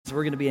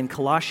We're going to be in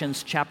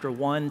Colossians chapter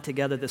 1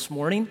 together this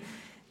morning.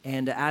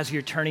 And as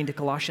you're turning to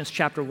Colossians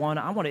chapter 1,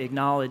 I want to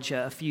acknowledge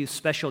a few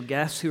special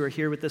guests who are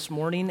here with this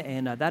morning,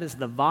 and that is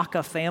the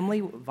Vaca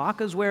family.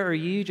 Vacas, where are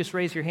you? Just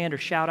raise your hand or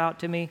shout out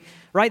to me.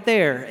 Right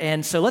there.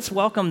 And so let's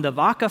welcome the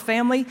Vaca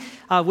family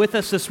with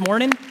us this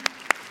morning.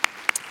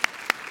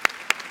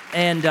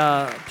 And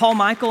Paul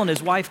Michael and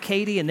his wife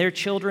Katie and their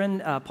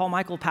children. Paul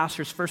Michael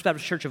pastors First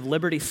Baptist Church of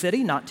Liberty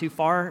City, not too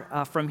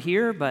far from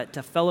here, but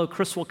a fellow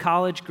Criswell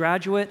College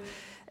graduate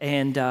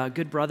and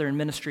good brother in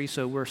ministry.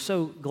 So we're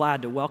so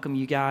glad to welcome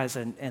you guys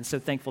and so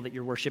thankful that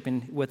you're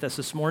worshiping with us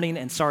this morning.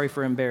 And sorry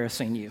for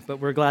embarrassing you, but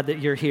we're glad that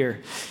you're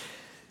here.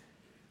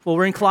 Well,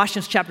 we're in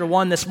Colossians chapter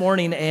 1 this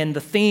morning, and the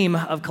theme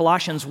of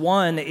Colossians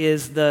 1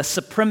 is the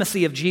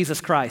supremacy of Jesus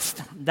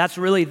Christ. That's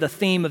really the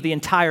theme of the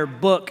entire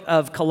book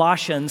of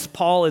Colossians.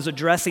 Paul is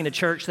addressing a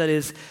church that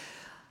is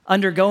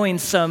undergoing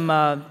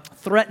some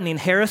threatening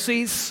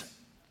heresies,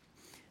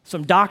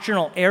 some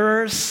doctrinal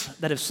errors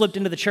that have slipped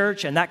into the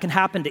church, and that can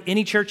happen to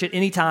any church at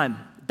any time.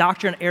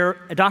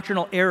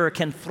 Doctrinal error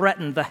can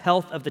threaten the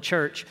health of the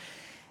church.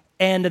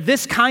 And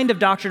this kind of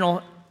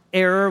doctrinal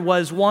error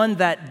was one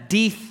that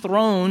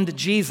dethroned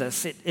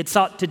Jesus. It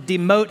sought to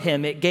demote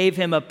him. It gave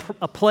him a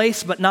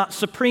place, but not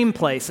supreme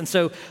place. And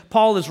so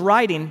Paul is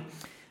writing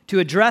to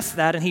address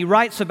that, and he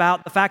writes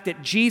about the fact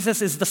that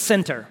Jesus is the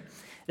center,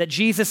 that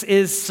Jesus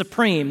is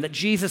supreme, that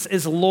Jesus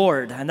is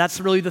Lord. And that's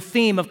really the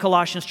theme of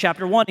Colossians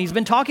chapter 1. He's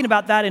been talking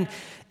about that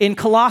in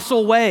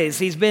colossal ways.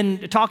 He's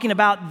been talking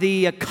about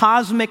the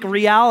cosmic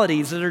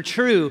realities that are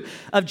true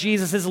of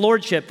Jesus'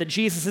 lordship, that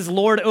Jesus is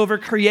Lord over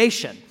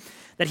creation,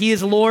 that he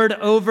is Lord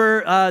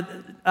over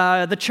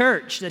the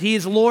church, that he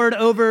is Lord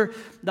over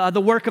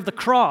the work of the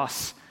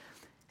cross.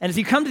 And as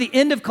you come to the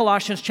end of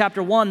Colossians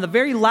chapter 1, the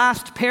very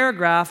last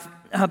paragraph,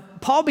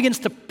 Paul begins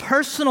to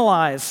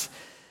personalize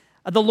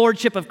the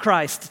lordship of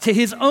Christ to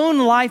his own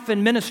life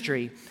and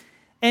ministry.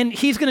 And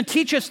he's going to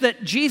teach us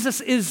that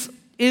Jesus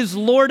is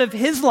Lord of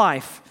his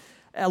life,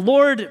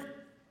 Lord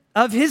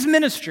of his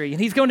ministry. And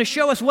he's going to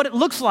show us what it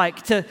looks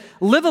like to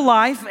live a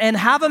life and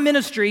have a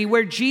ministry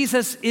where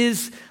Jesus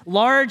is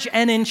large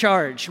and in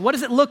charge. What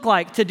does it look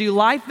like to do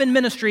life and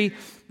ministry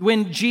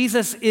when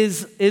Jesus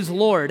is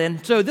Lord?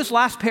 And so this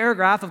last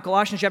paragraph of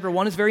Colossians chapter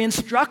 1 is very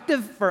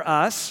instructive for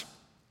us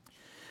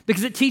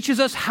because it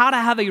teaches us how to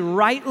have a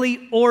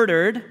rightly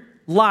ordered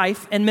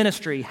life and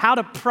ministry, how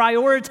to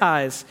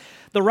prioritize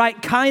the right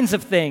kinds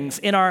of things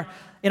in our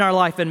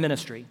life and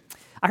ministry.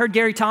 I heard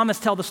Gary Thomas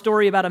tell the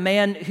story about a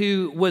man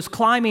who was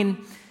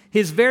climbing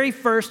his very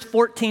first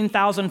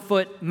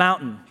 14,000-foot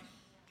mountain.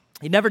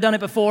 He'd never done it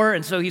before,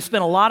 and so he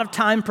spent a lot of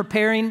time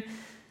preparing.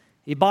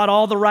 He bought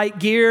all the right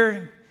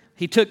gear.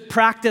 He took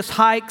practice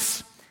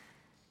hikes,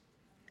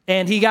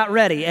 and he got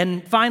ready.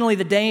 And finally,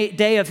 the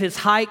day of his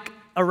hike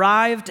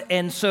arrived,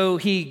 and so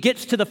he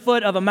gets to the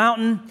foot of a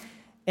mountain,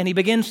 and he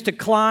begins to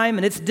climb,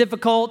 and it's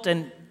difficult,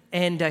 and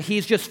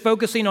he's just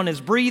focusing on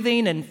his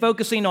breathing and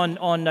focusing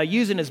on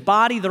using his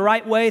body the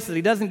right way so that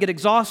he doesn't get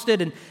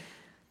exhausted. And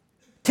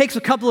it takes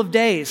a couple of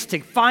days to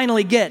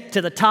finally get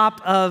to the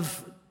top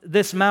of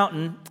this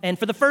mountain. And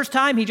for the first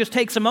time, he just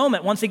takes a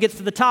moment once he gets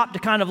to the top to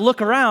kind of look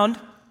around,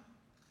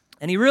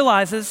 and he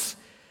realizes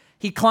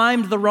he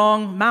climbed the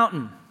wrong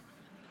mountain.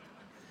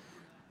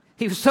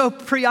 He was so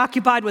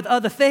preoccupied with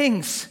other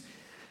things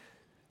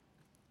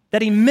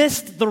that he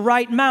missed the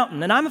right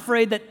mountain. And I'm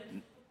afraid that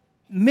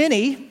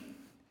many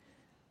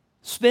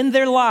spend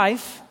their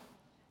life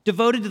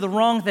devoted to the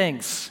wrong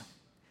things,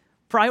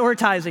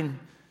 prioritizing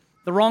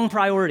the wrong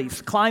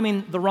priorities,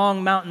 climbing the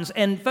wrong mountains.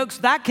 And folks,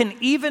 that can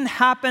even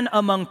happen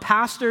among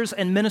pastors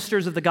and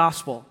ministers of the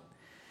gospel.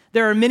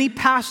 There are many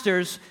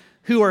pastors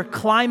who are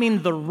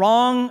climbing the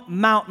wrong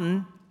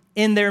mountain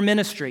in their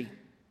ministry.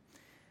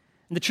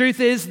 And the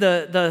truth is,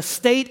 the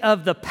state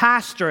of the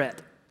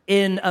pastorate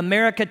in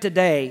America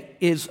today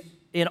is,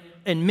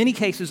 in many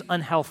cases,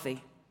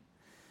 unhealthy.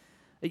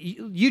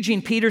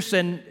 Eugene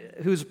Peterson,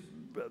 who's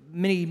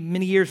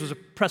many years was a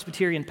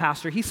Presbyterian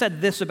pastor, he said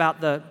this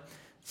about the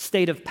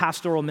state of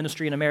pastoral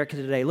ministry in America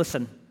today.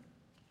 Listen,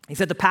 he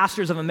said, the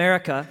pastors of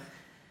America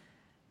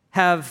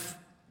have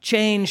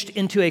changed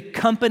into a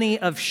company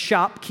of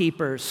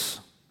shopkeepers,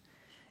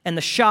 and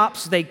the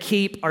shops they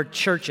keep are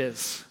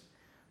churches.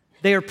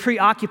 They are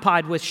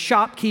preoccupied with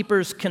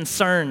shopkeepers'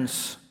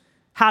 concerns,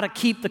 how to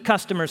keep the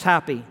customers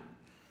happy,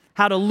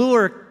 how to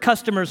lure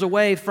customers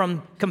away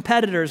from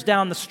competitors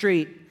down the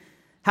street,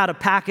 how to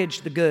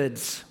package the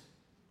goods.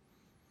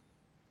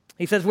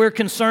 He says we're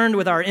concerned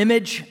with our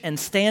image and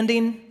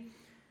standing,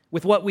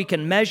 with what we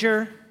can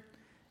measure,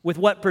 with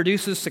what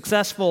produces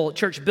successful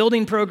church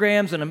building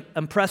programs and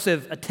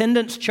impressive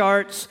attendance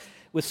charts,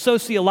 with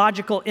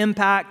sociological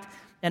impact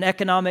and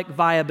economic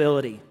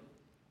viability.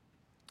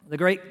 The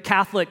great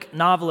Catholic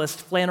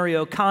novelist Flannery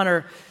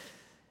O'Connor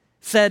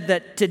said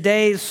that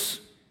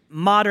today's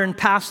modern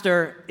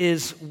pastor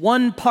is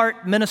 1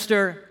 part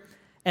minister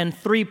and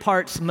 3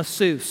 parts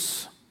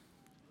masseuse.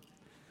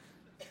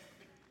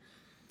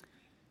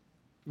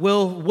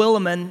 Will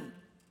Willimon,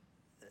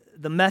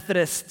 the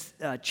Methodist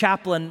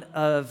chaplain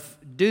of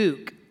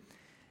Duke,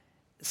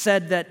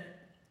 said that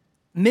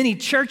many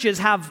churches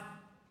have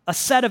a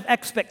set of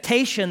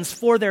expectations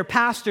for their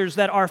pastors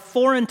that are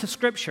foreign to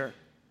Scripture.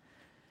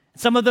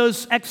 Some of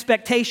those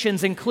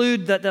expectations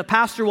include that the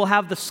pastor will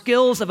have the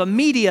skills of a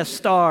media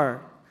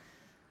star,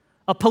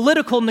 a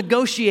political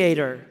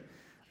negotiator,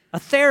 a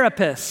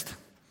therapist,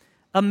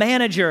 a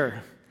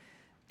manager,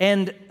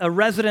 and a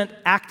resident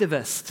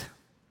activist.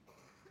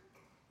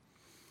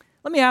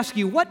 Let me ask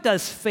you, what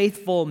does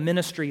faithful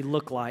ministry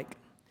look like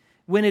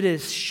when it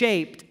is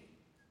shaped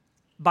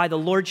by the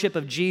lordship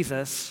of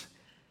Jesus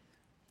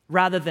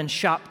rather than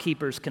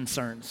shopkeepers'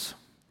 concerns?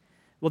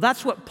 Well,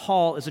 that's what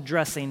Paul is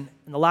addressing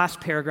in the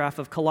last paragraph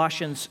of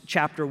Colossians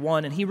chapter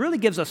 1, and he really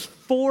gives us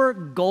 4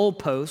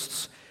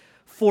 goalposts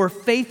for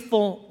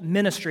faithful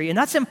ministry. And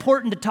that's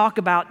important to talk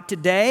about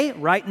today,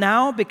 right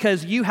now,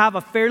 because you have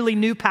a fairly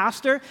new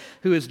pastor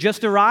who has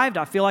just arrived.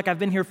 I feel like I've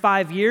been here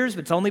 5 years,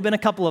 but it's only been a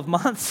couple of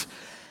months.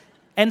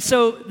 And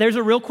so there's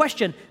a real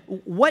question.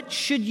 What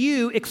should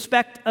you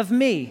expect of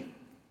me?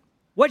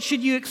 What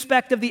should you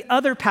expect of the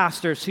other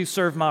pastors who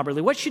serve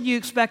Mobberly? What should you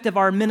expect of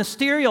our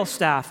ministerial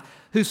staff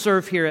who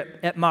serve here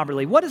at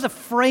Mobberly? What is a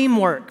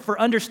framework for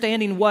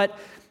understanding what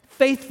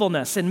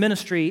faithfulness in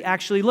ministry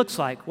actually looks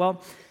like?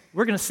 Well,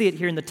 we're going to see it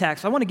here in the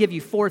text. I want to give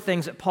you 4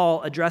 things that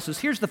Paul addresses.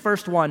 Here's the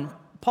first one.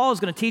 Paul is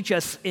going to teach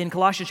us in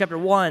Colossians chapter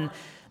 1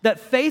 that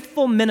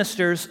faithful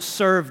ministers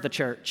serve the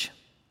church.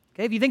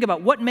 Okay, if you think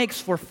about what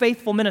makes for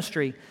faithful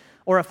ministry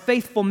or a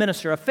faithful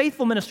minister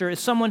is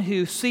someone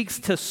who seeks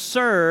to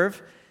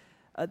serve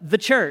the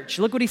church.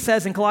 Look what he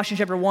says in Colossians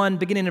chapter 1,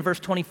 beginning in verse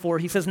 24.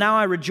 He says, "Now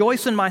I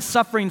rejoice in my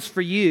sufferings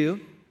for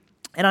you,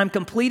 and I'm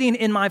completing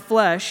in my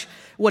flesh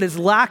what is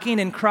lacking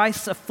in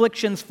Christ's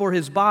afflictions for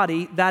his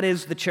body, that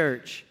is the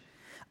church.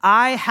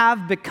 I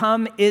have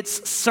become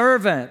its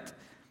servant,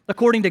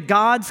 according to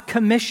God's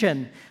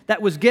commission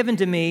that was given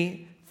to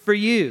me for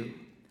you."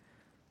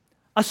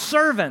 A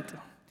servant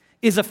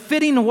is a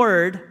fitting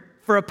word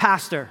for a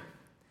pastor.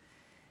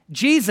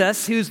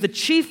 Jesus, who's the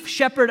chief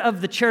shepherd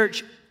of the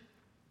church,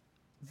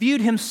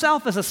 viewed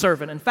himself as a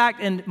servant. In fact,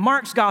 in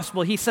Mark's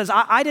gospel, he says,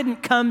 I didn't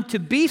come to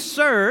be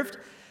served,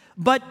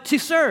 but to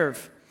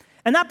serve.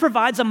 And that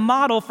provides a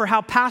model for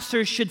how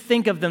pastors should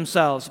think of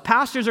themselves.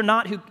 Pastors are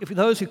not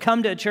those who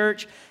come to a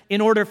church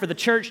in order for the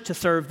church to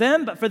serve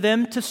them, but for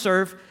them to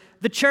serve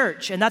the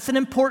church. And that's an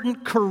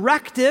important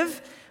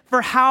corrective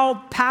for how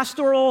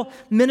pastoral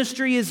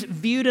ministry is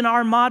viewed in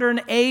our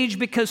modern age,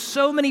 because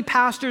so many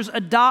pastors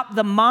adopt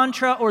the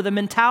mantra or the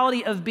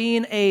mentality of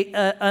being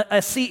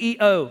a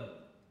CEO.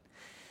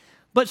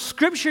 But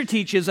Scripture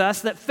teaches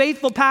us that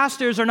faithful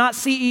pastors are not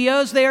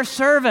CEOs, they are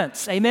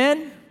servants.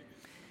 Amen?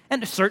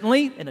 And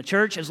certainly, in a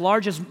church as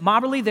large as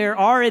Mobberly, there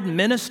are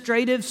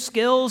administrative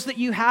skills that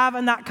you have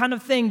and that kind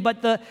of thing.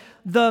 But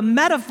the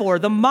metaphor,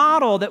 the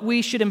model that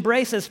we should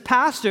embrace as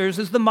pastors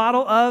is the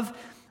model of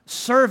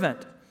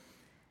servant.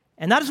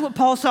 And that is what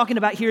Paul's talking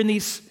about here in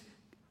these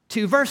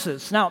 2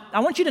 verses. Now, I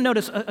want you to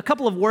notice a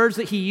couple of words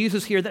that he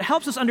uses here that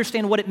helps us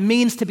understand what it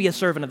means to be a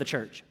servant of the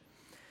church.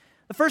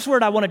 The first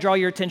word I want to draw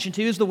your attention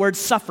to is the word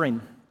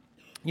suffering.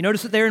 You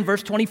notice it there in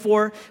verse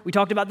 24. We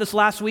talked about this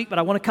last week, but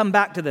I want to come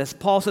back to this.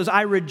 Paul says,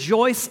 "I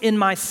rejoice in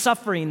my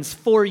sufferings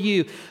for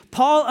you."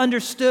 Paul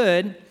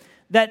understood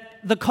that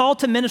the call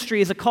to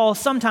ministry is a call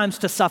sometimes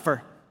to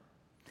suffer.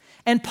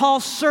 And Paul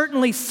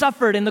certainly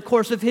suffered in the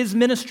course of his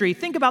ministry.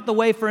 Think about the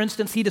way, for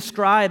instance, he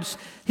describes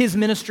his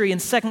ministry in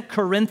 2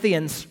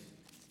 Corinthians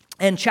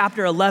and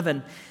chapter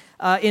 11.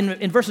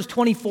 In verses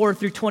 24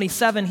 through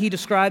 27, he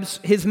describes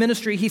his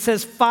ministry. He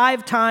says,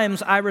 5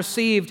 times I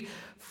received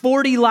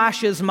 40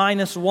 lashes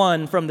minus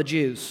 1 from the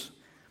Jews.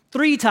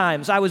 3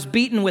 times I was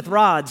beaten with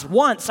rods.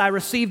 Once I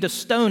received a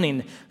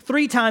stoning.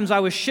 3 times I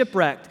was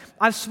shipwrecked.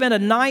 I've spent a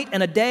night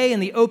and a day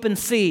in the open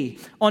sea.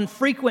 On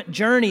frequent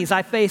journeys,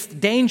 I faced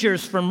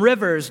dangers from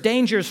rivers,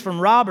 dangers from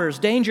robbers,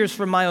 dangers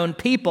from my own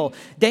people,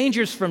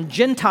 dangers from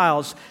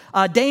Gentiles,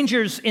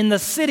 dangers in the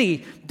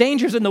city,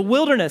 dangers in the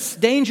wilderness,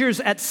 dangers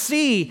at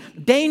sea,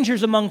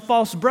 dangers among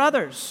false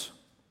brothers,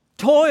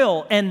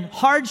 toil and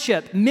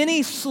hardship,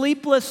 many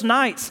sleepless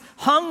nights,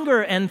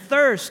 hunger and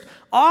thirst,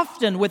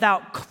 often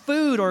without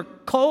food or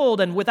cold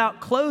and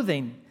without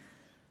clothing,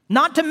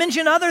 not to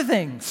mention other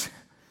things.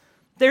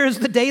 There is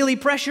the daily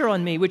pressure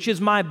on me, which is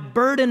my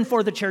burden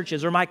for the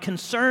churches or my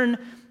concern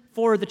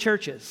for the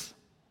churches.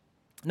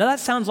 Now that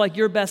sounds like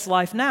your best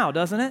life now,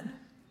 doesn't it?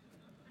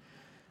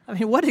 I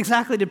mean, what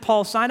exactly did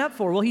Paul sign up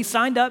for? Well, he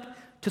signed up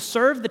to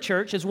serve the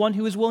church as one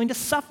who is willing to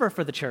suffer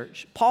for the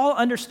church. Paul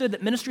understood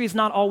that ministry is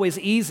not always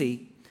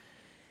easy,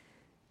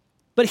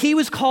 but he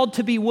was called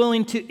to be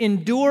willing to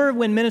endure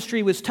when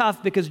ministry was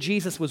tough because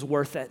Jesus was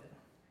worth it.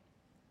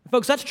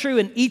 Folks, that's true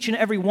in each and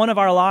every one of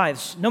our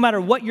lives. No matter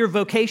what your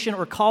vocation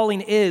or calling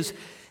is,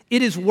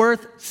 it is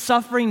worth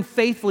suffering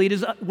faithfully. It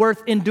is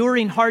worth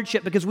enduring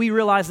hardship because we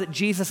realize that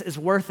Jesus is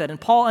worth it. And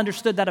Paul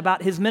understood that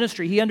about his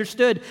ministry. He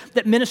understood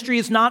that ministry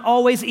is not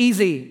always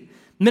easy.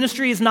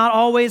 Ministry is not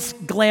always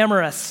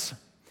glamorous.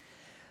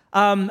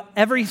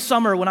 Every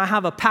summer when I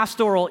have a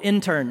pastoral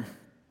intern,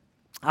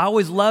 I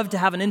always love to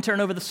have an intern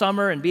over the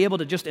summer and be able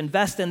to just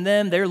invest in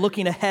them. They're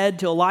looking ahead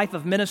to a life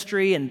of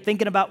ministry and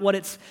thinking about what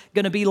it's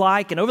going to be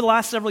like. And over the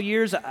last several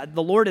years,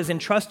 the Lord has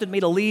entrusted me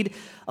to lead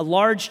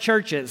large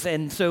churches.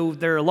 And so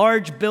there are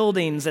large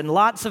buildings and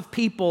lots of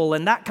people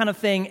and that kind of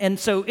thing. And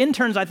so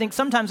interns, I think,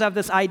 sometimes have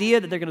this idea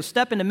that they're going to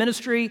step into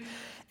ministry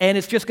and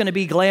it's just going to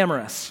be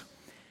glamorous.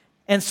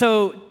 And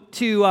so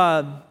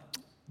to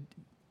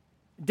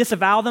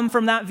disavow them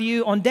from that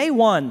view, on day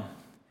one,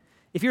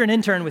 if you're an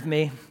intern with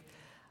me,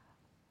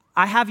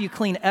 I have you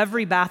clean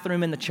every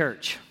bathroom in the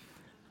church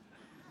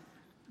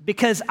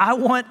because I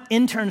want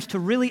interns to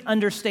really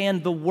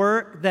understand the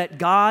work that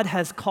God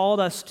has called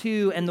us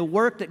to, and the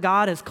work that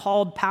God has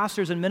called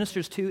pastors and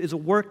ministers to is a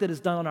work that is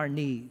done on our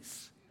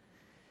knees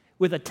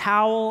with a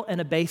towel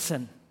and a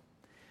basin,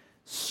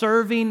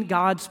 serving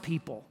God's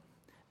people,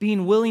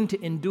 being willing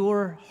to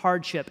endure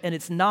hardship, and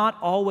it's not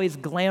always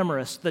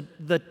glamorous.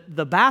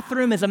 The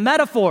bathroom is a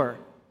metaphor.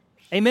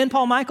 Amen,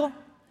 Paul Michael?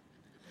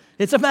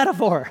 It's a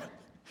metaphor.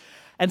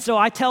 And so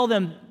I tell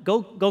them,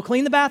 go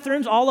clean the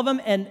bathrooms, all of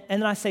them, and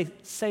then I say,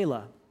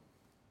 Selah.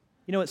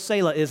 You know what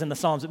Selah is in the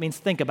Psalms? It means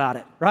think about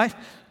it, right?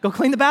 Go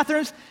clean the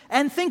bathrooms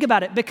and think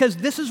about it, because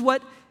this is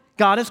what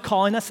God is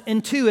calling us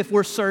into if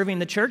we're serving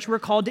the church. We're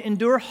called to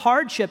endure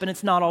hardship, and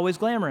it's not always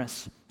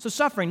glamorous. So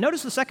suffering.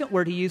 Notice the second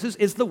word he uses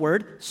is the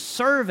word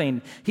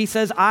serving. He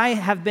says,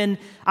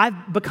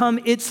 I've become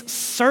its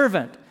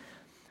servant.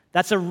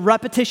 That's a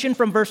repetition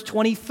from verse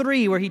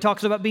 23 where he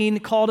talks about being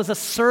called as a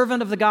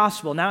servant of the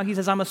gospel. Now he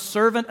says, I'm a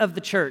servant of the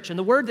church. And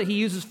the word that he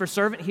uses for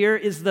servant here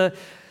is the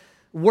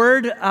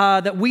word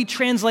that we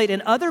translate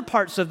in other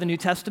parts of the New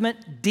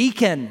Testament,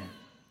 deacon.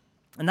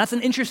 And that's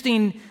an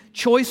interesting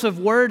choice of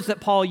words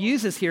that Paul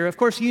uses here. Of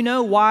course, you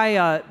know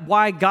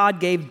why God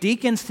gave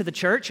deacons to the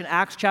church in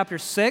Acts chapter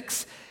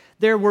 6.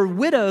 There were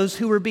widows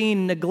who were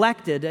being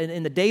neglected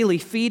in the daily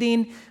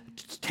feeding.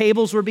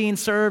 Tables were being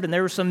served, and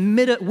there were some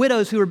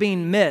widows who were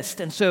being missed.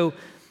 And so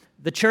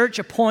the church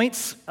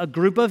appoints a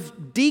group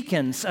of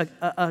deacons,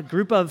 a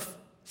group of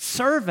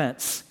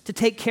servants to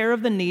take care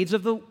of the needs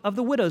of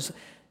the widows.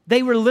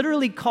 They were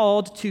literally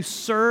called to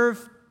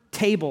serve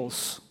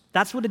tables.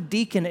 That's what a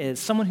deacon is,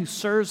 someone who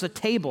serves a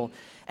table.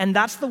 And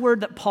that's the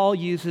word that Paul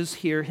uses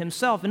here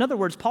himself. In other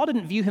words, Paul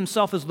didn't view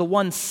himself as the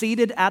one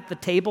seated at the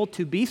table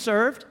to be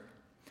served.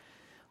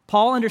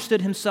 Paul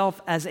understood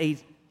himself as a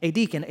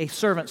deacon, a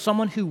servant,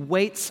 someone who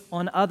waits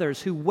on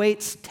others, who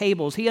waits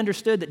tables. He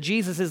understood that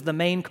Jesus is the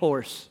main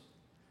course.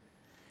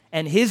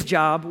 And his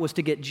job was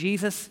to get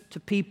Jesus to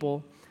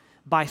people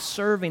by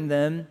serving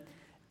them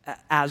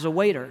as a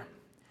waiter.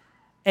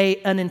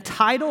 An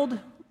entitled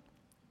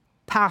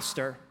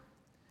pastor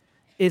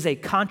is a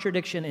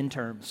contradiction in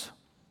terms.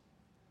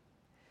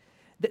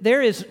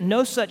 There is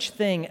no such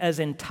thing as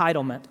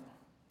entitlement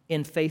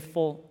in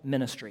faithful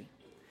ministry.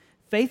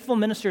 Faithful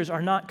ministers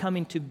are not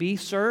coming to be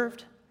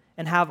served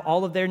and have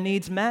all of their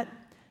needs met,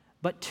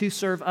 but to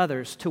serve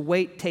others, to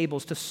wait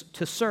tables,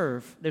 to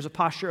serve. There's a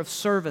posture of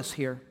service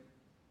here.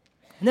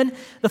 And then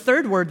the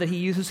third word that he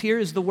uses here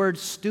is the word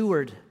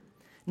steward.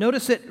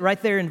 Notice it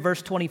right there in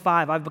verse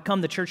 25. I've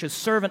become the church's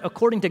servant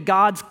according to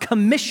God's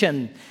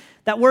commission.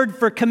 That word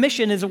for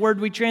commission is a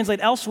word we translate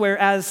elsewhere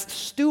as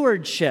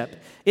stewardship.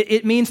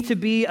 It means to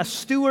be a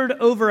steward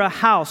over a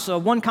house. So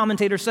one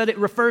commentator said it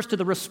refers to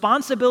the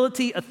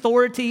responsibility,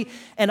 authority,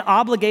 and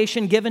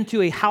obligation given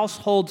to a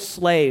household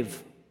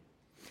slave.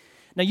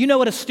 Now, you know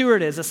what a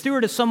steward is. A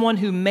steward is someone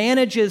who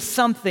manages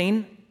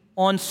something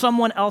on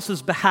someone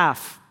else's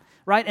behalf,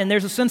 right? And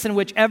there's a sense in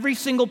which every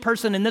single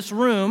person in this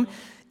room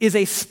is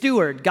a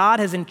steward. God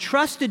has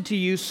entrusted to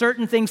you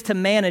certain things to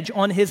manage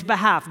on his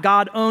behalf.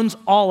 God owns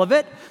all of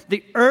it.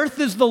 The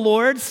earth is the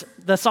Lord's,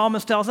 the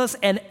psalmist tells us,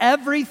 and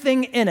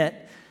everything in it.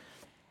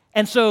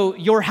 And so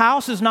your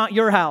house is not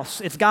your house,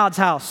 it's God's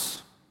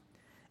house.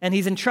 And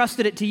he's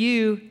entrusted it to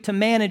you to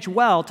manage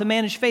well, to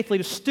manage faithfully,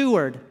 to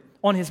steward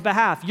on his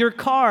behalf. Your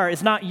car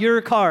is not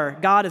your car.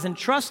 God has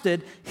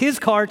entrusted his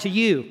car to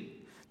you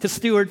to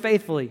steward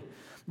faithfully.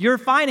 Your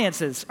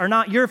finances are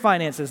not your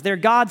finances. They're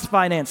God's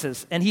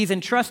finances, and he's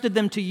entrusted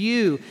them to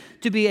you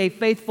to be a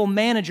faithful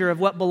manager of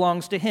what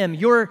belongs to him.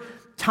 Your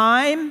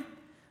time,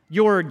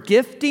 your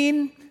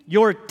gifting,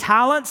 your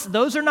talents,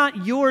 those are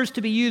not yours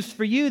to be used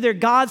for you. They're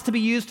God's to be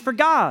used for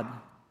God.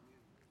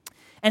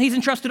 And he's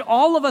entrusted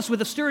all of us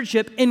with a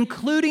stewardship,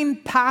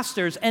 including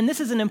pastors. And this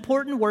is an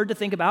important word to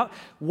think about,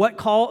 what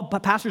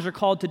pastors are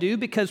called to do,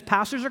 because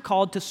pastors are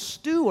called to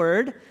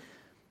steward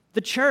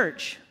the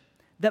church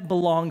that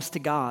belongs to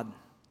God.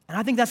 And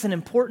I think that's an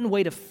important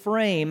way to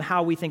frame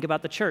how we think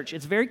about the church.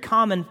 It's very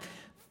common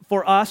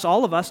for us,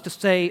 all of us, to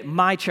say,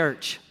 my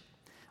church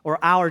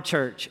or our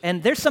church.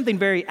 And there's something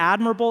very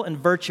admirable and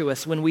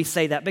virtuous when we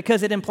say that,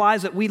 because it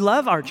implies that we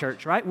love our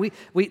church, right?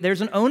 There's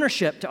an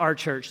ownership to our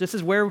church. This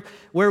is where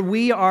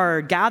we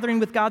are gathering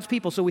with God's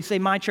people, so we say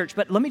my church.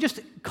 But let me just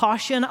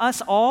caution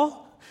us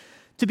all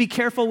to be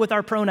careful with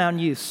our pronoun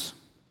use.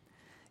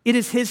 It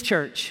is his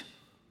church.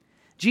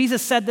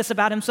 Jesus said this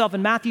about himself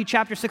in Matthew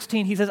chapter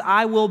 16. He says,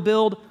 I will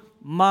build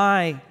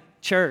my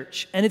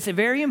church. And it's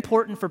very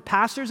important for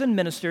pastors and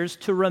ministers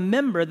to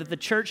remember that the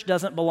church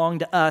doesn't belong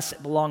to us,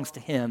 it belongs to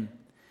Him.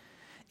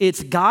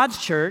 It's God's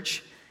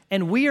church,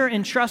 and we are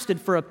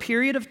entrusted for a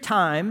period of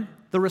time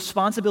the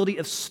responsibility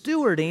of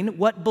stewarding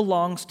what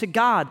belongs to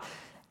God.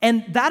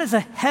 And that is a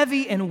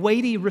heavy and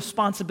weighty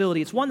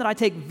responsibility. It's one that I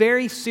take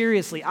very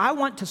seriously. I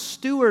want to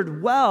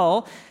steward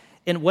well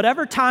in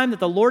whatever time that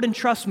the Lord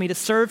entrusts me to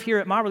serve here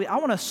at Mobberly. I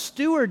want to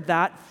steward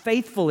that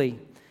faithfully.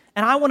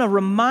 And I want to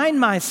remind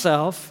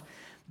myself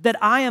that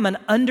I am an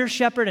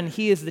under-shepherd and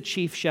He is the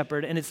chief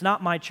shepherd, and it's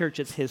not my church,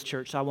 it's His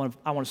church, so I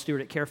want to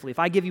steward it carefully. If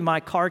I give you my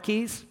car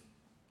keys,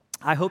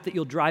 I hope that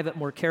you'll drive it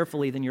more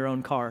carefully than your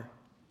own car,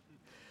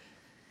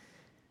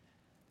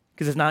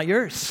 because it's not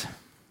yours.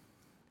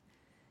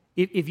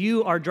 If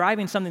you are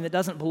driving something that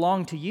doesn't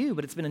belong to you,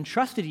 but it's been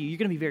entrusted to you, you're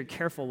going to be very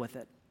careful with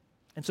it.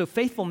 And so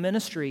faithful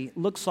ministry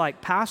looks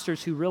like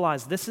pastors who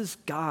realize this is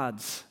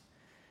God's.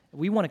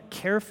 We want to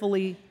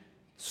carefully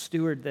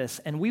steward this,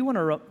 and we want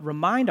to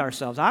remind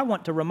ourselves, I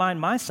want to remind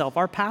myself,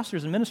 our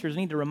pastors and ministers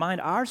need to remind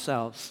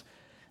ourselves,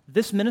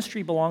 this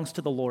ministry belongs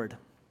to the Lord,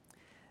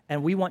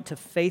 and we want to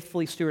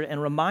faithfully steward it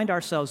and remind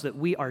ourselves that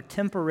we are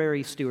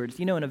temporary stewards.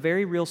 You know, in a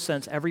very real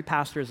sense, every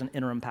pastor is an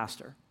interim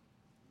pastor.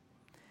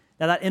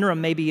 Now, that interim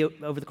may be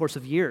over the course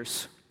of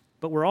years,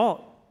 but we're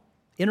all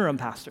interim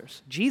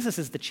pastors. Jesus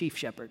is the chief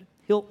shepherd.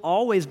 He'll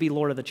always be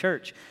Lord of the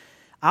church.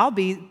 I'll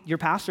be your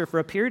pastor for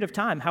a period of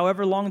time,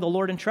 however long the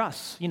Lord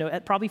entrusts. You know,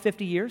 at probably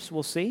 50 years,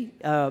 we'll see.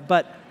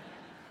 But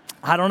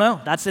I don't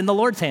know. That's in the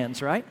Lord's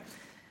hands, right?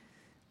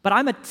 But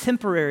I'm a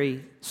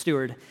temporary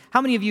steward.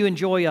 How many of you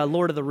enjoy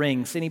Lord of the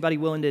Rings? Anybody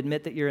willing to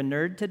admit that you're a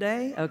nerd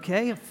today?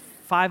 Okay,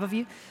 5 of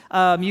you.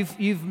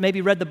 You've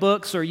maybe read the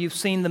books or you've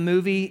seen the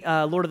movie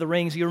Lord of the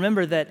Rings. You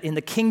remember that in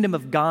the kingdom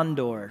of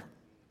Gondor,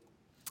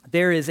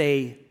 there is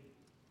a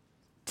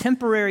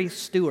temporary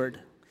steward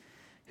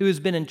who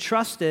has been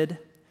entrusted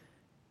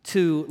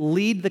to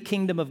lead the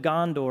kingdom of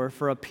Gondor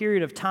for a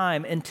period of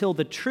time until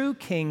the true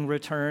king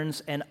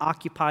returns and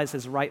occupies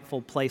his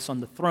rightful place on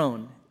the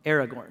throne,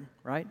 Aragorn,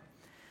 right?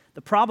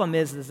 The problem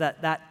is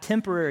that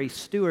temporary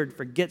steward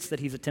forgets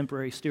that he's a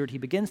temporary steward. He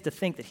begins to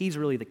think that he's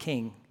really the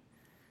king.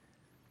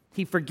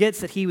 He forgets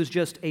that he was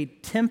just a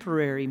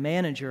temporary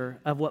manager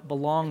of what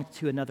belonged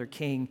to another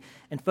king.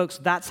 And folks,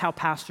 that's how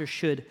pastors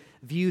should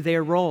view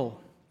their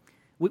role.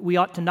 We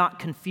ought to not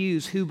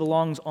confuse who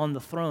belongs on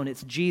the throne.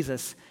 It's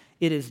Jesus.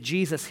 It is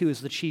Jesus who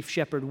is the chief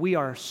shepherd. We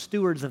are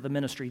stewards of the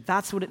ministry.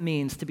 That's what it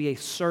means to be a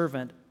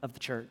servant of the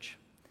church.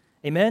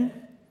 Amen?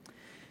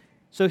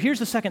 So here's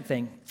the second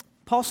thing.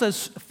 Paul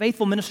says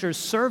faithful ministers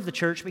serve the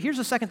church, but here's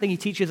the second thing he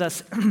teaches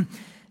us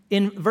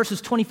in verses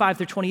 25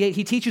 through 28.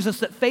 He teaches us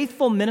that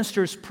faithful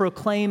ministers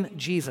proclaim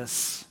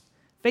Jesus.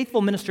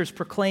 Faithful ministers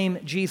proclaim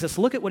Jesus.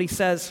 Look at what he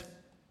says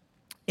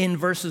in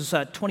verses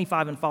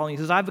 25 and following.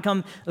 He says, I've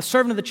become a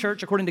servant of the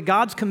church according to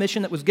God's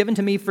commission that was given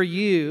to me for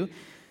you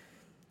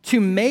to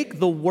make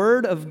the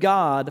word of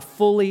God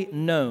fully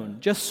known.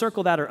 Just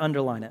circle that or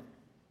underline it.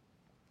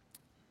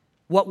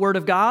 What word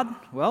of God?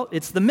 Well,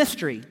 it's the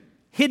mystery,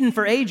 hidden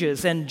for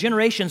ages and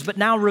generations, but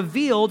now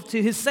revealed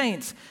to his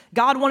saints.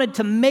 God wanted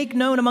to make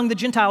known among the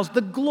Gentiles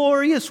the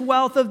glorious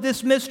wealth of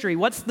this mystery.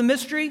 What's the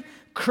mystery?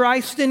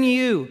 Christ in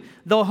you,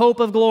 the hope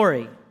of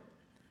glory.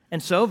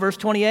 And so, verse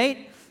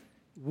 28,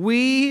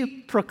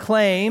 we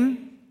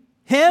proclaim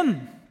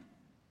him.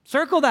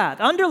 Circle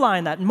that,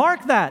 underline that,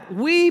 mark that.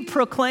 We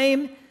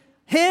proclaim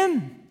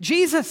him,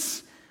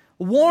 Jesus,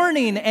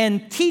 warning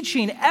and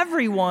teaching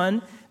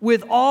everyone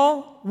with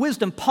all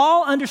wisdom.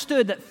 Paul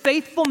understood that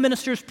faithful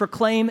ministers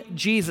proclaim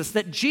Jesus,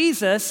 that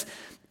Jesus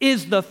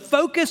is the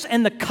focus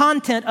and the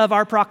content of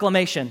our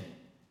proclamation.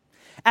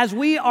 As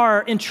we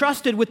are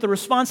entrusted with the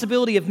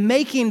responsibility of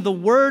making the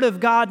Word of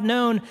God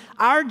known,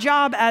 our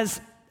job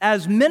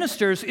as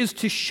ministers is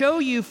to show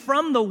you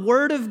from the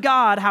Word of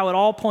God how it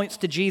all points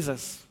to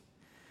Jesus.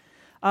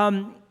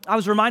 I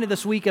was reminded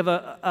this week of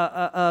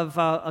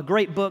a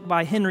great book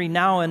by Henry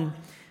Nouwen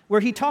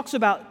where he talks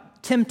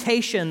about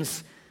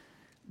temptations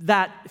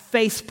that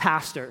face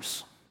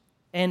pastors.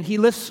 And he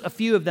lists a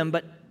few of them,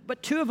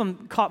 but 2 of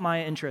them caught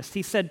my interest.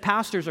 He said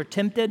pastors are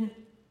tempted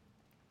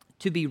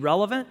to be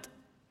relevant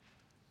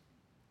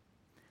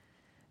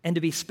and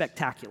to be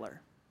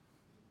spectacular.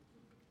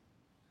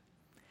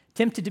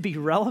 Tempted to be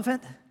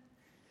relevant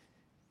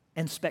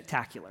and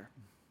spectacular.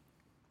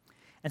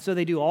 And so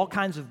they do all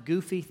kinds of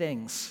goofy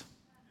things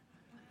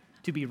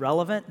to be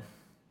relevant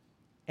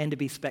and to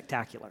be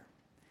spectacular.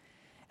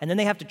 And then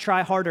they have to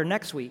try harder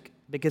next week,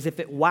 because if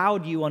it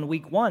wowed you on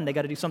week 1, they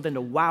got to do something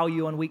to wow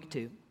you on week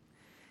 2.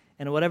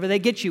 And whatever they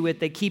get you with,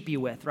 they keep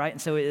you with, right?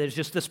 And so there's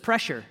just this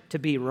pressure to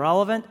be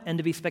relevant and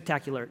to be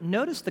spectacular.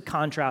 Notice the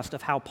contrast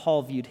of how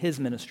Paul viewed his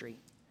ministry.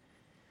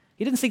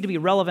 He didn't seek to be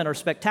relevant or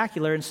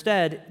spectacular.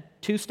 Instead,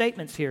 2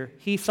 statements here.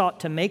 He sought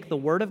to make the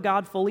Word of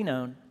God fully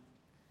known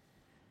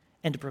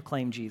and to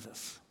proclaim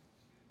Jesus.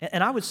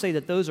 And I would say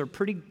that those are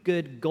pretty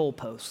good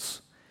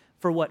goalposts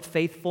for what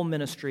faithful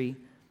ministry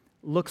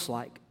looks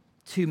like,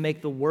 to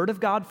make the Word of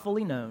God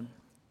fully known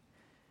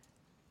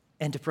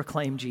and to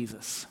proclaim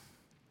Jesus.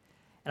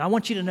 And I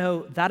want you to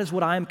know that is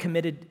what I am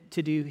committed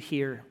to do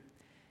here.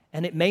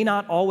 And it may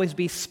not always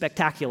be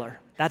spectacular.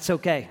 That's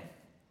okay.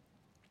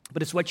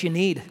 But it's what you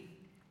need.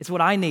 It's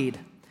what I need.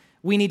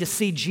 We need to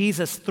see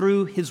Jesus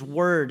through his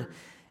word.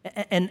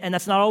 And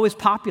that's not always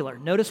popular.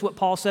 Notice what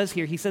Paul says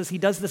here. He says he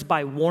does this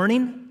by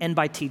warning and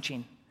by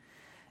teaching.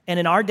 And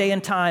in our day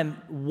and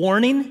time,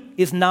 warning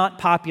is not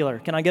popular.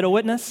 Can I get a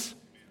witness?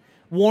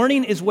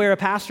 Warning is where a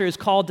pastor is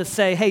called to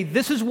say, hey,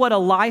 this is what a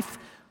life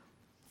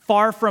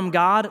far from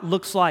God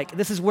looks like.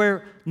 This is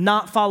where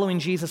not following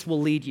Jesus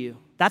will lead you.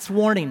 That's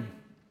warning.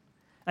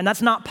 And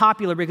that's not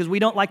popular because we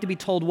don't like to be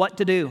told what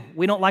to do.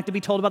 We don't like to be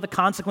told about the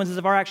consequences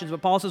of our actions.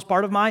 But Paul says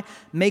part of my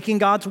making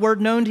God's word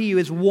known to you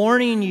is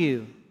warning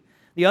you.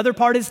 The other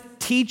part is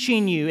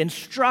teaching you,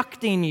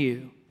 instructing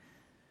you.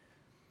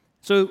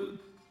 So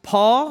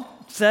Paul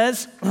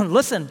says,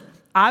 listen,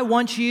 I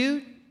want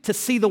you to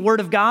see the word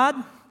of God.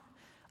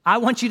 I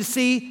want you to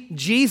see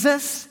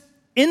Jesus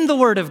in the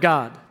word of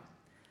God.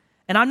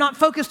 And I'm not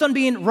focused on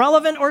being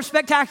relevant or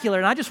spectacular.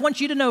 And I just want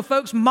you to know,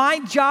 folks, my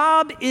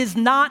job is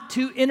not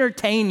to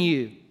entertain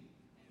you.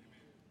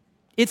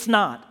 It's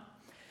not.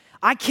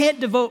 I can't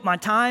devote my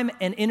time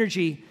and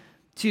energy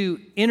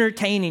to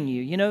entertaining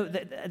you. You know,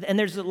 and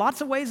there's lots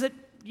of ways that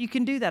you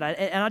can do that.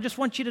 And I just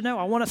want you to know,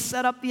 I want to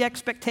set up the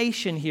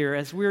expectation here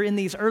as we're in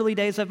these early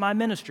days of my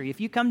ministry. If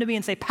you come to me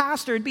and say,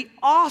 Pastor, it'd be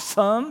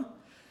awesome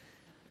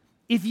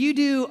if you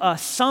do a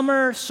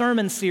summer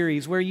sermon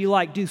series where you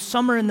do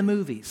summer in the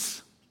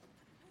movies.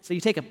 So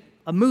you take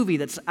a movie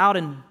that's out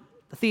in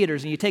the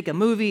theaters, and you take a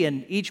movie,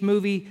 and each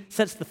movie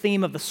sets the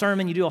theme of the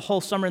sermon. You do a whole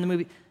summer in the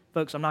movie.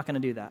 Folks, I'm not going to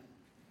do that.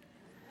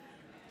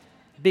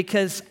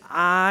 Because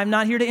I'm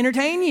not here to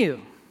entertain you.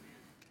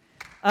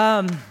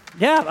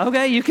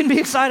 Okay, you can be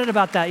excited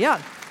about that, yeah.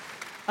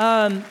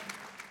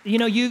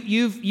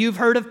 You've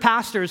heard of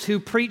pastors who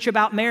preach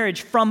about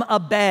marriage from a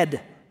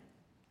bed.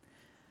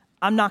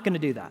 I'm not going to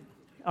do that.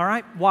 All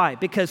right? Why?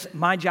 Because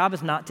my job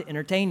is not to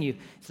entertain you.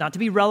 It's not to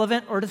be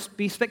relevant or to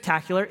be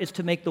spectacular. It's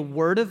to make the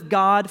word of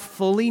God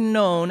fully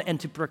known and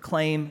to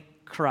proclaim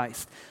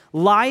Christ.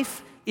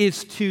 Life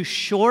is too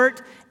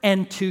short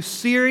and too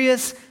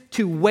serious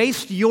to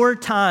waste your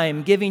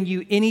time giving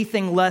you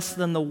anything less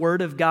than the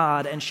word of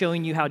God and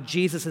showing you how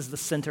Jesus is the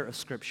center of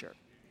Scripture.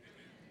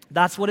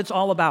 That's what it's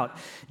all about.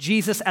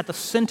 Jesus at the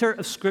center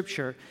of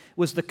Scripture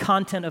was the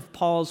content of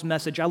Paul's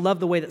message. I love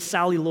the way that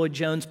Sally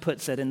Lloyd-Jones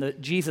puts it in the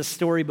Jesus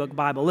Storybook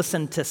Bible.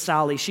 Listen to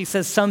Sally. She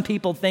says, some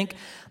people think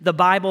the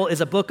Bible is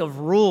a book of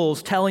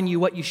rules telling you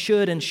what you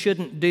should and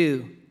shouldn't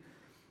do.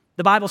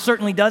 The Bible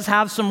certainly does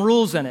have some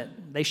rules in it.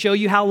 They show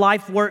you how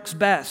life works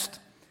best.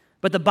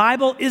 But the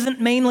Bible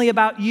isn't mainly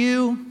about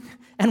you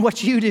and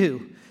what you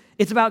do.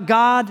 It's about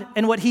God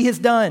and what He has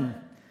done.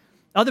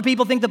 Other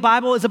people think the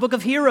Bible is a book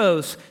of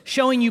heroes,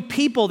 showing you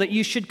people that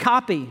you should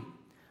copy.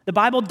 The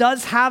Bible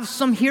does have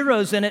some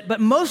heroes in it, but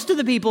most of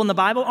the people in the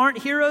Bible aren't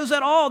heroes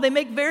at all. They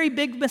make very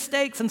big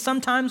mistakes, and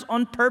sometimes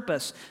on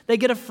purpose. They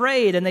get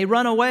afraid and they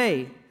run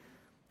away.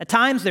 At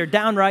times, they're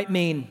downright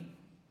mean.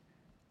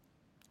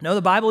 No,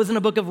 the Bible isn't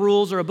a book of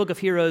rules or a book of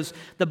heroes.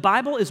 The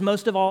Bible is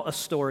most of all a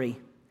story.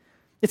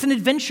 It's an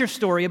adventure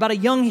story about a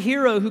young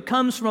hero who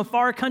comes from a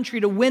far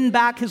country to win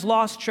back his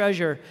lost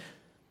treasure.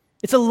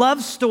 It's a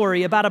love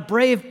story about a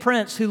brave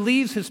prince who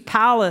leaves his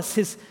palace,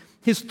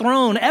 his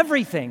throne,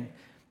 everything,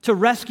 to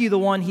rescue the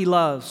one he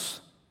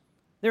loves.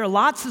 There are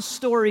lots of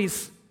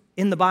stories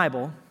in the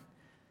Bible,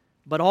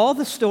 but all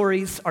the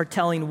stories are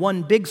telling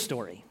one big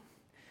story,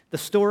 the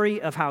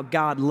story of how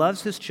God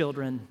loves His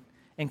children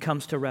and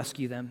comes to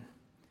rescue them.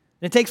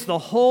 And it takes the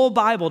whole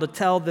Bible to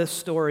tell this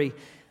story,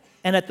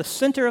 and at the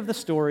center of the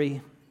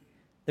story,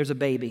 there's a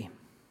baby.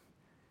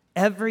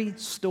 Every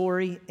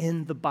story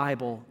in the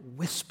Bible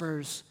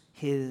whispers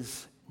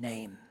His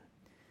name.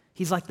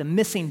 He's like the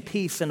missing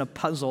piece in a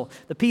puzzle,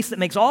 the piece that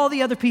makes all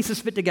the other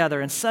pieces fit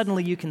together, and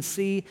suddenly you can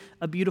see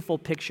a beautiful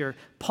picture.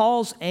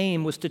 Paul's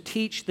aim was to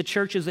teach the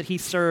churches that he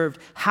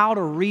served how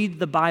to read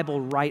the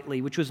Bible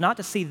rightly, which was not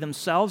to see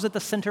themselves at the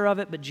center of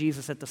it, but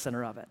Jesus at the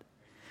center of it.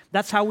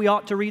 That's how we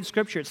ought to read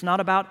Scripture. It's not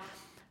about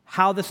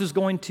how this is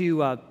going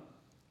to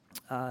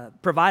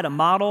provide a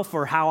model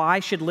for how I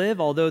should live,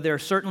 although there are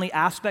certainly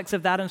aspects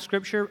of that in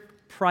Scripture.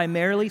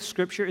 Primarily,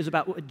 Scripture is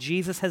about what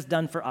Jesus has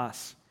done for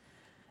us.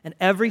 And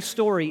every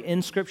story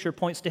in Scripture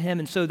points to Him.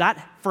 And so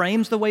that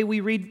frames the way we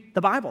read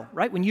the Bible,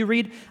 right? When you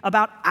read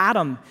about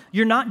Adam,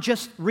 you're not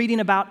just reading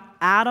about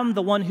Adam,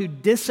 the one who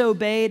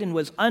disobeyed and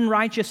was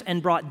unrighteous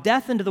and brought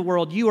death into the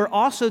world. You are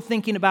also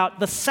thinking about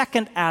the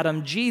second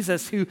Adam,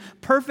 Jesus, who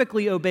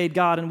perfectly obeyed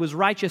God and was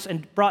righteous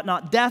and brought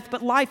not death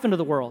but life into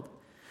the world.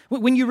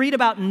 When you read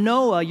about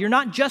Noah, you're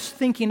not just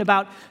thinking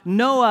about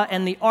Noah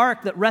and the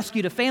ark that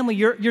rescued a family.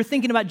 You're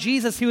thinking about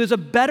Jesus, who is a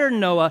better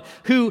Noah,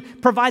 who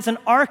provides an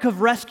ark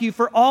of rescue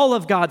for all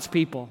of God's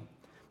people.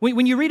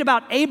 When you read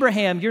about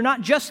Abraham, you're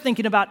not just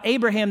thinking about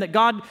Abraham, that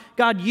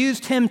God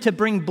used him to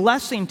bring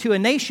blessing to a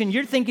nation.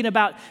 You're thinking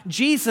about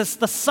Jesus,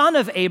 the son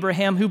of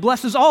Abraham, who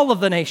blesses all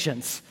of the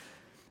nations.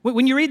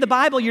 When you read the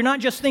Bible, you're not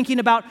just thinking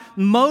about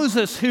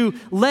Moses who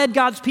led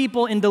God's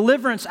people in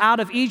deliverance out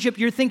of Egypt.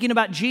 You're thinking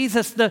about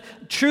Jesus, the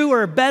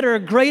truer, better,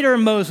 greater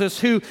Moses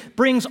who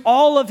brings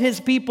all of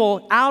his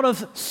people out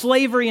of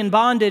slavery and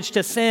bondage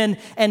to sin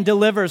and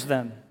delivers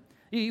them.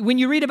 When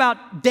you read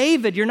about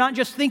David, you're not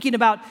just thinking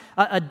about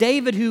a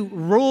David who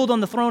ruled on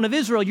the throne of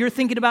Israel. You're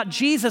thinking about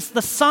Jesus,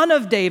 the son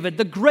of David,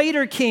 the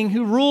greater king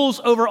who rules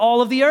over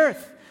all of the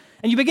earth.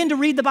 And you begin to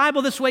read the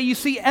Bible this way, you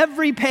see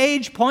every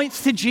page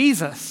points to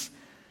Jesus.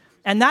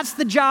 And that's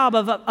the job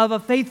of a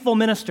faithful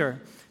minister,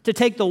 to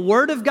take the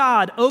Word of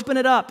God, open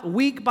it up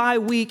week by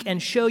week,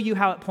 and show you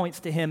how it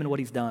points to Him and what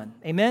He's done.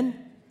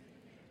 Amen?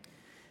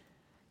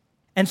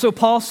 And so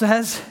Paul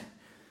says,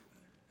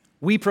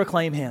 we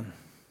proclaim Him.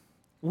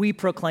 We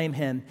proclaim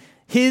Him.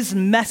 His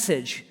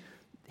message,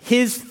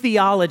 His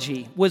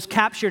theology was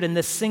captured in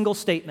this single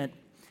statement.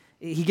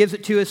 He gives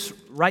it to us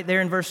right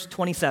there in verse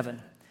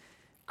 27.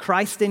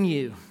 Christ in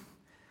you,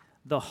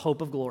 the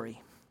hope of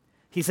glory.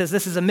 He says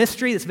this is a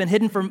mystery that's been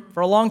hidden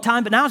for a long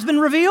time, but now it's been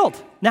revealed.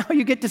 Now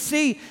you get to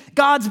see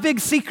God's big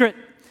secret.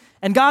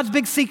 And God's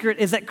big secret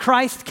is that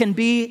Christ can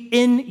be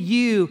in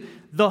you,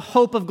 the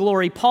hope of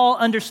glory. Paul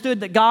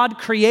understood that God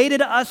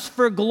created us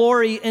for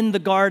glory in the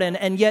garden,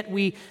 and yet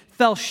we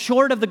fell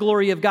short of the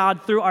glory of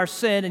God through our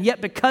sin. And yet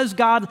because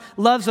God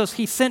loves us,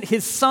 He sent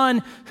His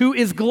Son, who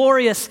is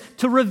glorious,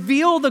 to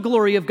reveal the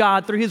glory of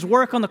God through His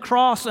work on the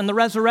cross and the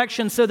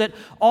resurrection, so that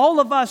all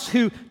of us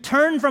who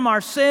turn from our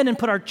sin and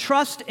put our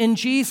trust in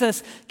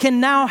Jesus can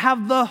now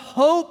have the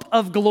hope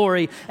of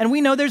glory. And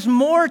we know there's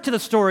more to the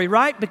story,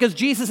 right? Because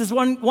Jesus is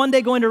one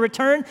day going to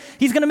return.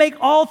 He's going to make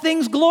all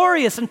things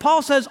glorious. And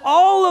Paul says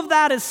all of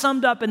that is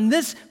summed up in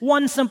this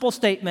one simple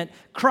statement: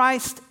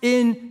 Christ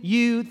in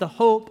you, the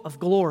hope of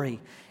glory.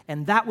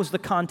 And that was the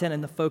content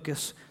and the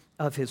focus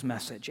of his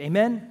message.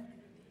 Amen?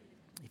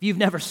 If you've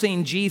never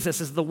seen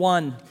Jesus as the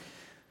one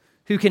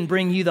who can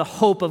bring you the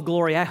hope of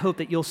glory, I hope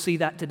that you'll see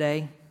that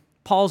today.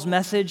 Paul's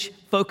message,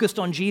 focused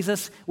on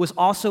Jesus, was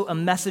also a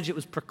message that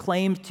was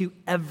proclaimed to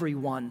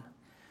everyone.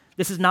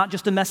 This is not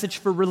just a message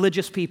for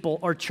religious people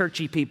or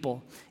churchy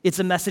people. It's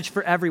a message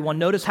for everyone.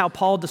 Notice how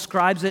Paul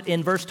describes it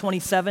in verse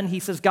 27. He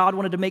says, God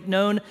wanted to make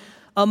known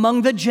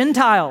among the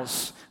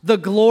Gentiles the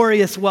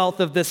glorious wealth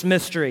of this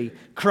mystery,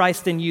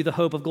 Christ in you, the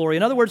hope of glory.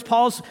 In other words,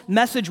 Paul's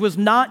message was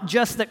not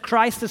just that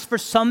Christ is for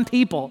some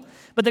people,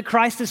 but that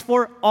Christ is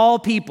for all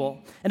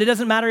people. And it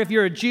doesn't matter if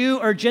you're a Jew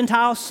or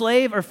Gentile,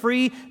 slave or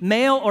free,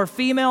 male or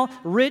female,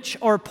 rich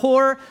or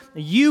poor,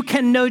 you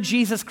can know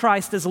Jesus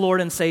Christ as Lord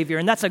and Savior.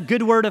 And that's a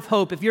good word of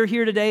hope. If you're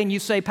here today and you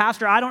say,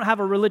 Pastor, I don't have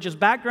a religious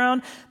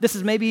background, this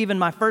is maybe even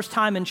my first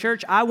time in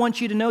church, I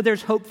want you to know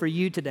there's hope for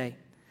you today.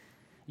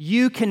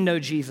 You can know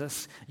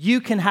Jesus. You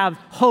can have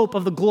hope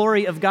of the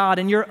glory of God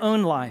in your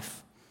own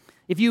life.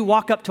 If you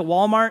walk up to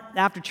Walmart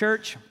after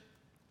church,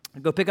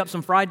 go pick up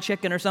some fried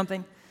chicken or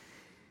something,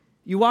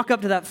 you walk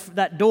up to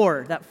that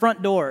door, that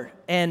front door,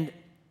 and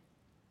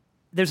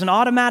there's an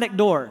automatic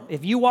door.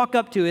 If you walk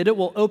up to it, it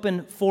will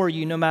open for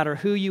you no matter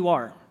who you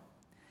are.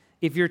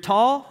 If you're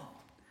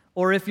tall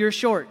or if you're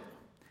short,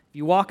 if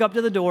you walk up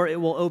to the door, it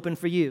will open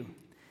for you.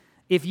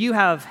 If you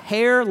have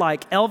hair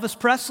like Elvis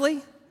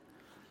Presley,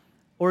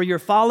 or you're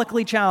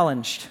follically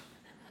challenged,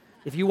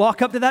 if you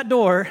walk up to that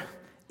door,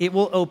 it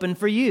will open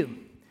for you.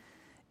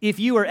 If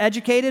you are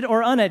educated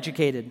or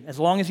uneducated, as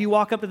long as you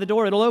walk up to the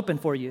door, it'll open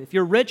for you. If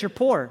you're rich or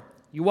poor,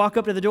 you walk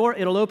up to the door,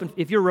 it'll open.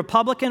 If you're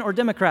Republican or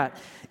Democrat,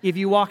 if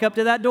you walk up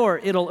to that door,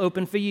 it'll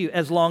open for you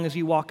as long as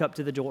you walk up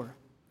to the door.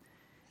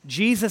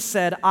 Jesus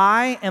said,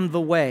 I am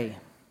the way,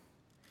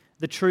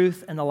 the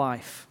truth, and the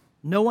life.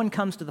 No one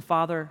comes to the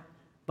Father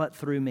but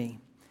through me.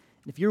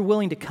 If you're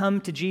willing to come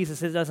to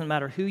Jesus, it doesn't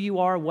matter who you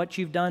are, what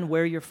you've done,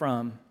 where you're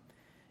from.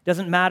 It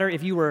doesn't matter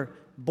if you were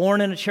born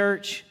in a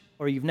church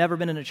or you've never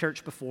been in a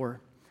church before.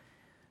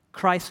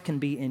 Christ can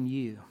be in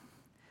you,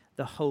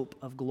 the hope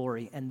of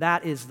glory. And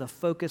that is the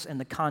focus and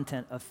the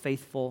content of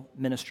faithful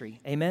ministry.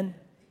 Amen?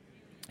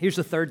 Here's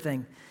the third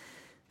thing.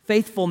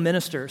 Faithful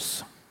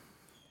ministers.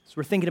 So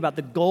we're thinking about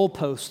the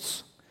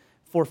goalposts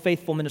for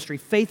faithful ministry.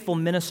 Faithful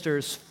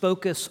ministers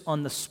focus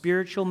on the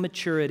spiritual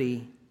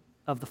maturity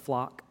of the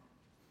flock.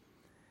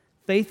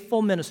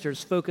 Faithful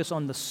ministers focus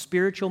on the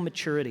spiritual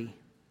maturity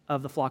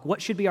of the flock.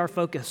 What should be our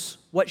focus?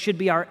 What should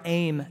be our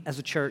aim as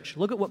a church?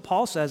 Look at what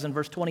Paul says in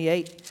verse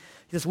 28. He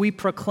says, we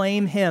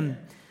proclaim him,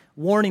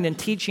 warning and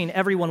teaching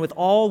everyone with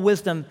all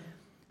wisdom,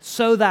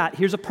 so that,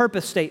 here's a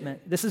purpose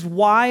statement. This is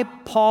why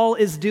Paul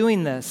is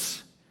doing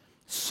this,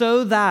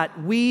 so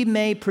that we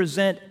may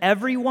present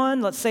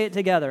everyone, let's say it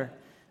together,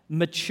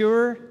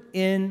 mature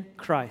in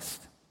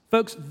Christ.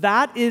 Folks,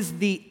 that is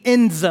the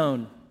end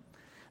zone.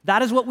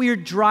 That is what we are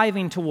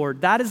driving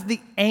toward. That is the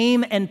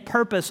aim and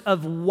purpose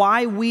of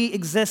why we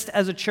exist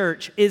as a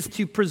church, is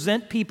to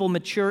present people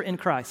mature in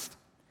Christ,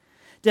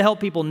 to help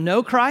people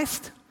know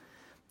Christ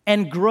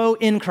and grow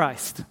in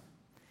Christ.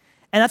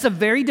 And that's a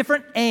very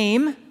different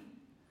aim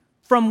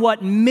from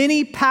what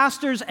many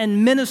pastors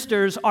and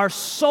ministers are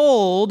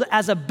sold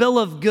as a bill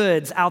of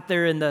goods out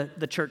there in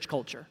the church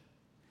culture.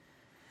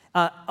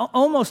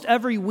 Almost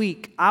every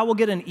week, I will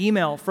get an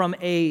email from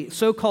a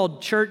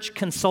so-called church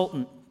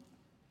consultant.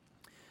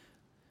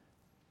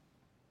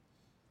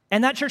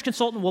 And that church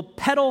consultant will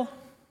peddle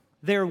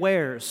their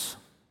wares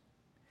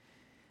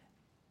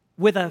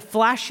with a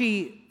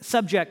flashy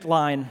subject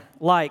line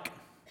like,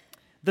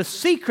 "The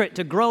secret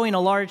to growing a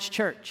large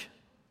church."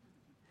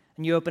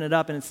 And you open it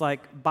up and it's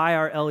like, "Buy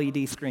our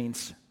LED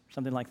screens,"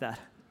 something like that.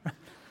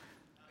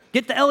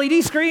 Get the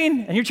LED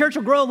screen and your church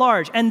will grow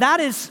large. And that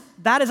is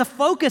a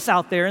focus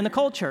out there in the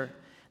culture,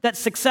 that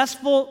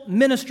successful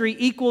ministry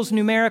equals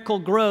numerical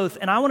growth.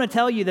 And I want to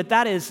tell you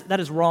that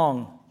is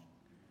wrong.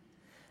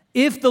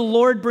 If the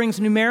Lord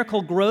brings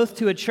numerical growth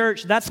to a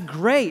church, that's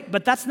great,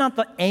 but that's not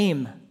the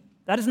aim.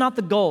 That is not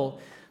the goal.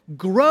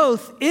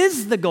 Growth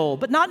is the goal,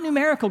 but not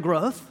numerical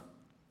growth,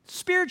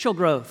 spiritual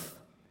growth.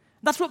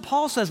 That's what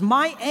Paul says.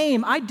 My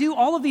aim, I do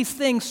all of these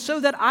things so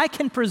that I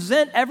can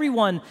present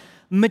everyone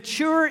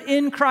mature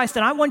in Christ.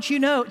 And I want you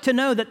to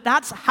know that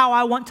that's how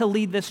I want to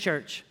lead this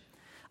church.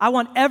 I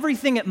want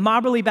everything at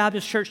Mobberly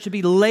Baptist Church to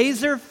be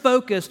laser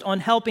focused on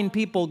helping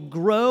people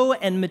grow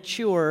and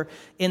mature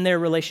in their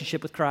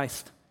relationship with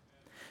Christ.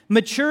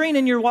 Maturing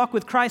in your walk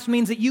with Christ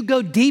means that you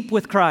go deep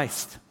with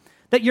Christ,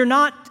 that you're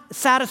not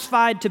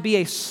satisfied to be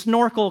a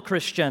snorkel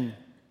Christian.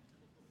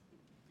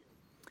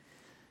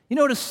 You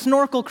know what a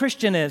snorkel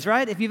Christian is,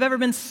 right? If you've ever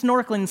been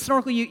snorkeling,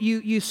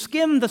 you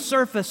skim the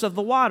surface of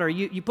the water.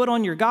 You put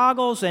on your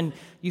goggles and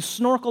you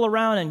snorkel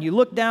around and you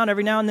look down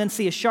every now and then,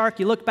 see a shark,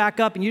 you look back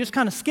up and you just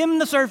kind of skim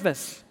the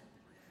surface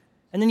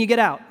and then you get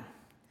out.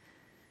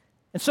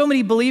 And so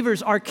many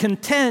believers are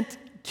content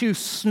to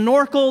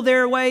snorkel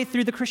their way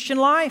through the Christian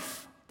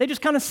life. They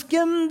just kind of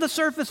skim the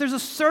surface. There's a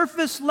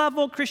surface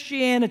level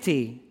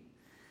Christianity.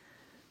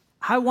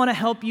 I want to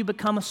help you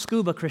become a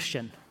scuba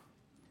Christian.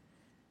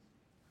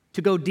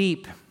 To go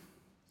deep,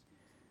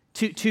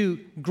 to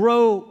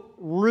grow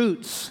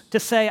roots, to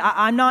say,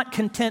 I'm not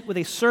content with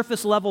a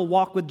surface level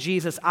walk with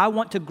Jesus. I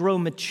want to grow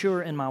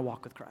mature in my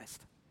walk with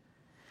Christ.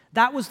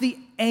 That was the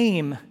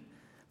aim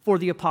for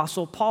the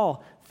Apostle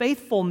Paul.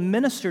 Faithful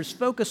ministers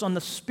focus on the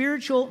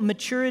spiritual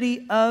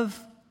maturity of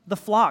the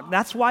flock.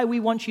 That's why we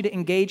want you to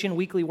engage in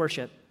weekly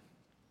worship.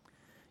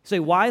 You say,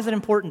 why is it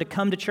important to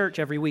come to church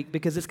every week?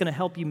 Because it's going to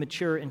help you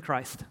mature in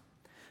Christ.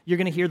 You're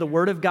going to hear the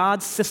Word of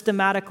God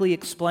systematically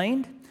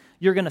explained.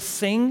 You're going to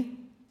sing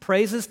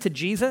praises to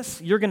Jesus.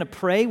 You're going to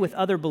pray with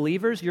other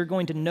believers. You're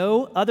going to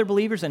know other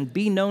believers and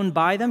be known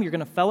by them. You're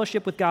going to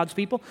fellowship with God's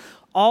people.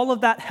 All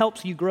of that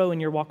helps you grow in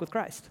your walk with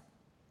Christ.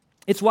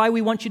 It's why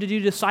we want you to do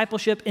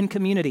discipleship in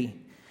community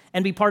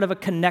and be part of a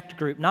connect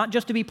group, not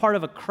just to be part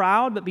of a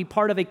crowd, but be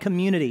part of a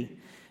community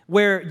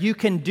where you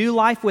can do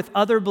life with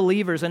other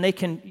believers and they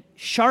can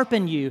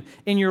sharpen you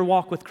in your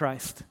walk with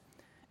Christ.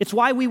 It's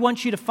why we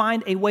want you to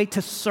find a way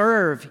to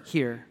serve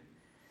here,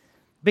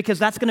 because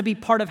that's going to be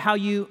part of how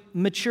you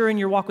mature in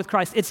your walk with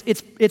Christ.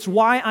 It's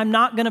why I'm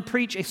not going to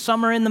preach a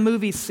Summer in the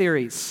Movies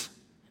series.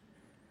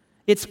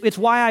 It's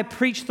why I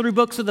preach through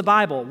books of the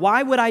Bible.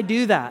 Why would I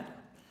do that?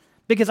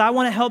 Because I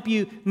want to help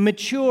you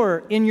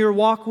mature in your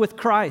walk with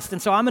Christ.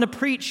 And so I'm going to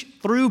preach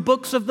through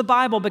books of the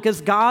Bible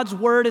because God's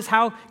Word is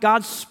how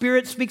God's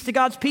Spirit speaks to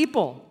God's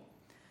people.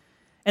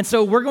 And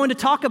so we're going to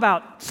talk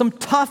about some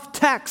tough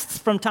texts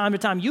from time to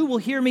time. You will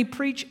hear me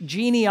preach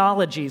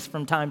genealogies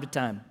from time to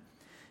time.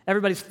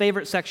 Everybody's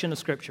favorite section of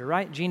Scripture,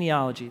 right?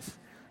 Genealogies.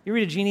 You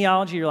read a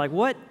genealogy, you're like,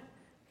 what?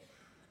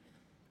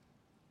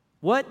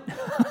 What?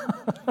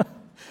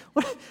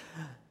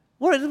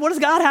 What does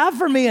God have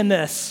for me in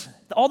this?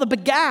 All the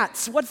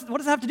begats. What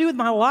does it have to do with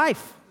my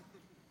life?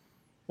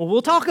 Well,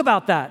 we'll talk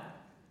about that.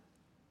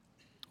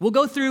 We'll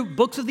go through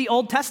books of the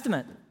Old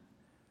Testament.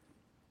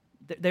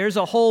 There's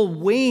a whole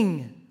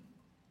wing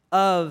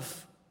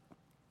of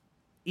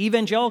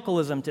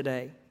evangelicalism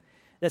today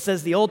that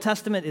says the Old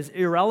Testament is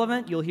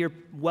irrelevant. You'll hear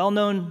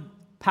well-known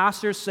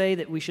pastors say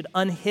that we should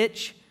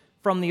unhitch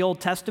from the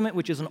Old Testament,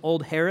 which is an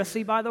old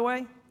heresy, by the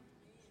way.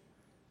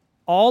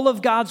 All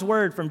of God's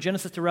Word from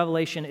Genesis to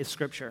Revelation is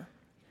Scripture,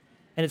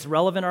 and it's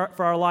relevant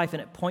for our life,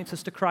 and it points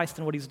us to Christ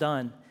and what He's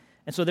done.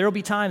 And so there will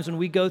be times when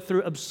we go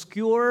through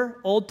obscure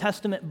Old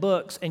Testament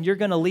books, and you're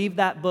going to leave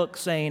that book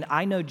saying,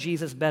 I know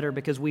Jesus better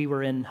because we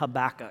were in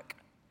Habakkuk.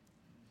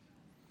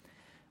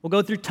 We'll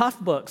go through tough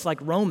books like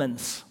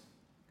Romans,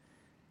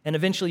 and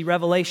eventually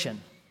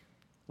Revelation.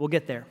 We'll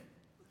get there.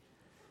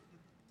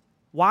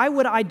 Why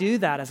would I do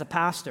that as a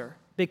pastor?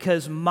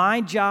 Because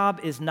my job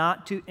is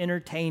not to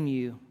entertain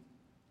you.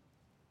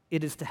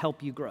 It is to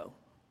help you grow.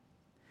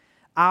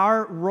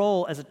 Our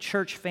role as a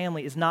church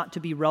family is not to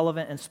be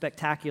relevant and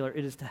spectacular.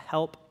 It is to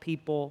help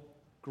people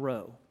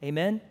grow.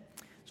 Amen?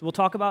 So we'll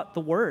talk about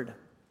the Word.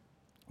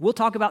 We'll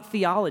talk about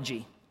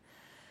theology.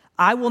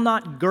 I will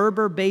not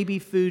Gerber baby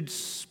food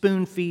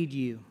spoon feed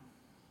you.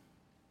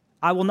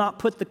 I will not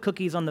put the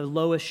cookies on the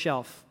lowest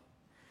shelf.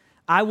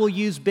 I will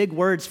use big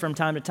words from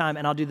time to time,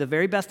 and I'll do the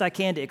very best I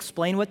can to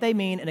explain what they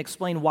mean and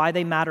explain why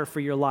they matter for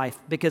your life,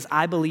 because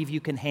I believe you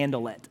can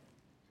handle it.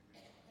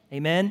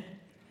 Amen?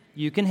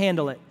 You can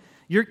handle it.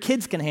 Your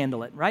kids can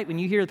handle it, right? When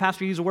you hear the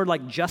pastor use a word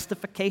like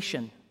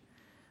justification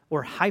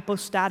or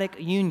hypostatic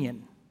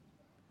union.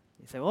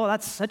 You say, well,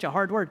 that's such a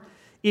hard word.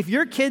 If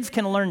your kids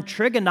can learn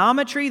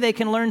trigonometry, they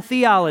can learn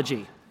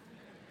theology.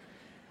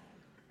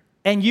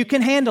 And you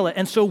can handle it.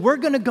 And so we're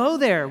going to go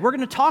there. We're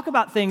going to talk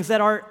about things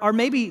that are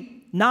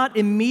maybe not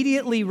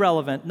immediately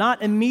relevant,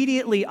 not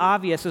immediately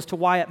obvious as to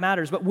why it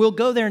matters, but we'll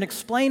go there and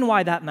explain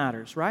why that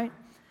matters, right?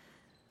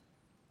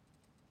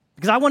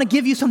 Because I want to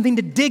give you something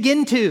to dig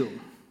into.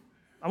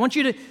 I want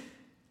you to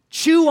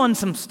chew on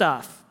some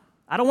stuff.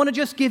 I don't want to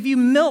just give you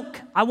milk.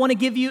 I want to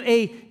give you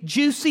a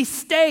juicy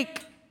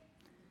steak.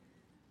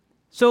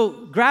 So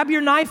grab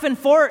your knife and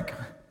fork,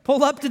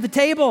 pull up to the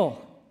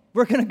table.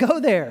 We're going to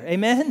go there,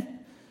 amen?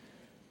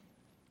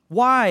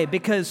 Why?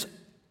 Because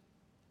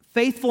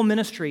faithful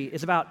ministry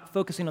is about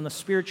focusing on the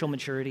spiritual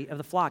maturity of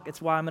the flock.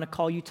 It's why I'm going to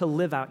call you to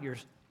live out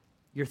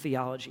your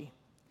theology,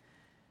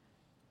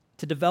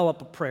 to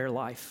develop a prayer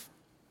life,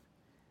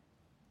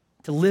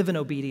 to live in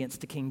obedience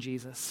to King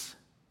Jesus,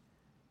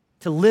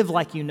 to live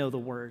like you know the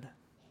Word.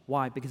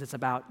 Why? Because it's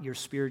about your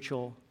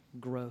spiritual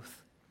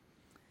growth.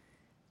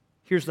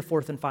 Here's the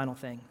fourth and final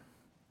thing.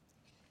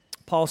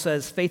 Paul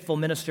says faithful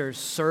ministers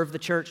serve the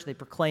church, they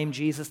proclaim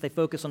Jesus, they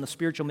focus on the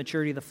spiritual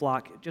maturity of the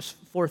flock. Just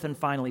fourth and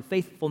finally,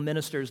 faithful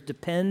ministers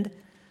depend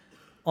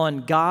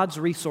on God's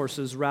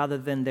resources rather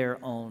than their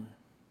own.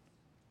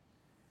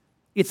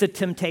 It's a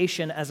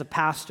temptation as a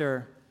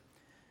pastor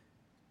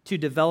to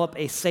develop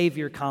a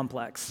savior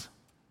complex,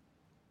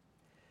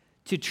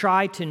 to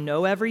try to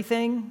know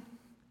everything,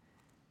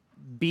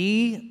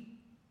 be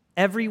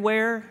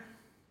everywhere,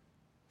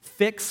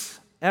 fix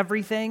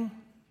everything,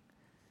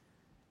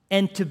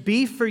 and to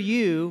be for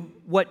you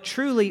what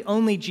truly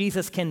only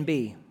Jesus can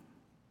be,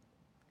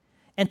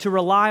 and to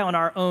rely on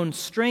our own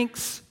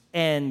strengths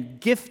and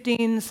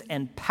giftings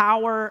and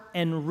power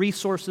and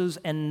resources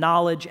and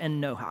knowledge and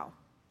know-how.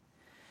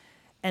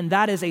 And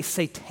that is a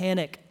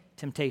satanic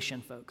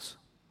temptation, folks.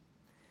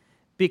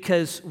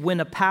 Because when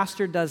a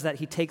pastor does that,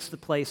 he takes the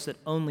place that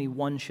only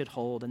one should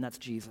hold, and that's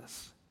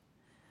Jesus.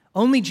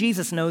 Only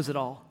Jesus knows it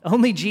all.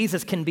 Only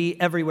Jesus can be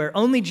everywhere.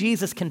 Only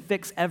Jesus can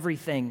fix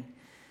everything.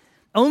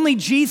 Only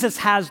Jesus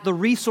has the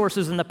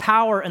resources and the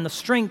power and the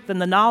strength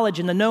and the knowledge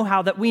and the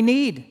know-how that we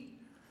need.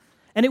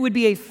 And it would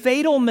be a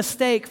fatal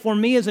mistake for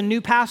me as a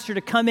new pastor to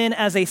come in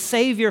as a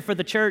savior for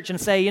the church and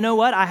say, you know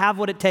what, I have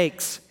what it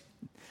takes.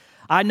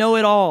 I know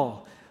it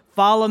all.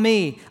 Follow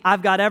me.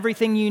 I've got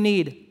everything you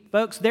need.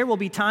 Folks, there will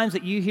be times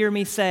that you hear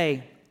me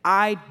say,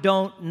 I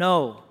don't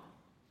know.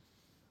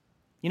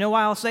 You know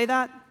why I'll say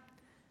that?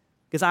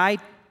 Because I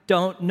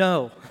don't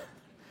know.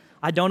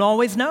 I don't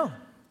always know.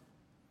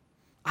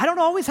 I don't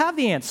always have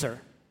the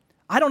answer.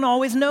 I don't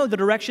always know the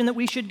direction that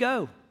we should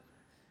go.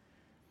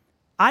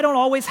 I don't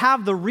always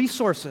have the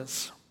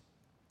resources.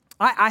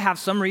 I have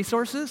some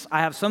resources,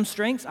 I have some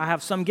strengths, I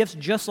have some gifts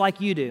just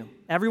like you do.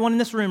 Everyone in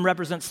this room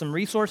represents some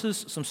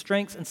resources, some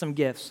strengths, and some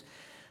gifts.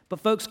 But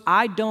folks,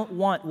 I don't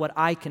want what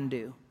I can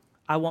do.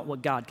 I want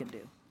what God can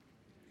do.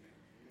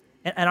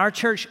 And our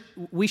church,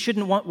 we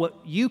shouldn't want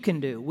what you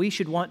can do. We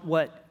should want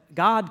what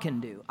God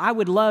can do. I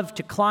would love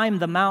to climb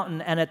the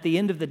mountain and at the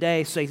end of the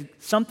day say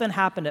something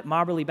happened at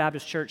Mobberly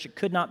Baptist Church that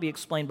could not be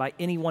explained by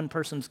any one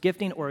person's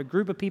gifting or a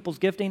group of people's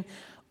gifting,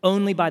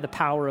 only by the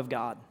power of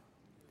God.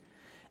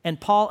 And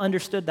Paul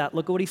understood that.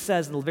 Look at what he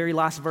says in the very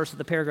last verse of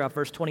the paragraph,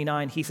 verse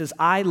 29. He says,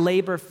 I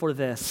labor for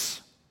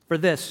this. For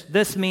this.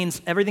 This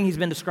means everything he's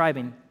been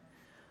describing.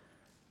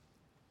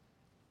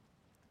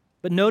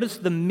 But notice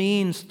the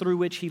means through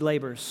which he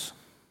labors.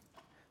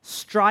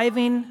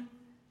 Striving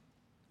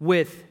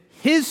with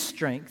his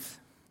strength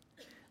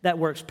that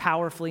works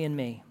powerfully in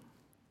me.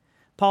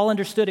 Paul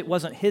understood it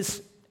wasn't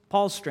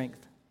Paul's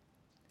strength.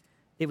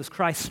 It was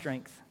Christ's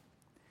strength.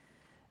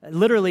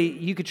 Literally,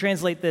 you could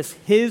translate this,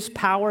 his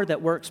power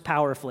that works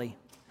powerfully.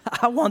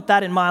 I want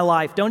that in my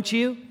life, don't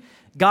you?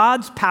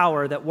 God's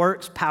power that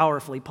works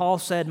powerfully. Paul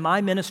said,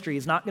 my ministry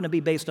is not going to be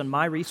based on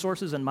my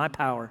resources and my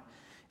power.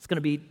 It's going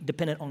to be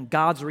dependent on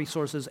God's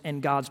resources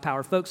and God's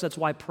power. Folks, that's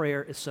why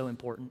prayer is so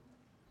important.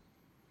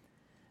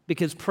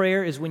 Because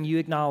prayer is when you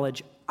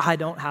acknowledge, I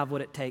don't have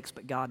what it takes,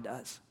 but God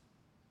does.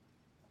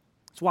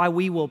 It's why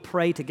we will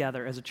pray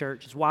together as a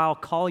church. It's why I'll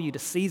call you to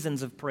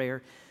seasons of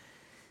prayer.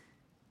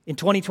 In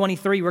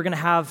 2023, we're going to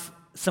have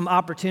some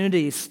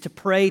opportunities to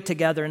pray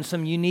together in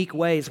some unique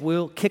ways.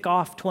 We'll kick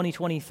off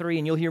 2023,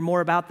 and you'll hear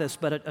more about this,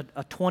 but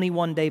a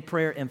 21-day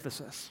prayer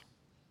emphasis.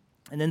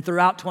 And then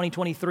throughout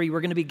 2023,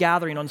 we're going to be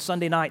gathering on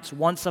Sunday nights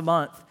once a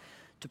month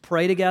to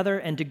pray together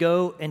and to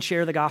go and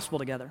share the gospel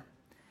together.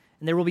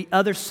 And there will be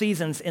other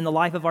seasons in the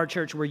life of our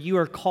church where you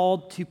are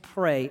called to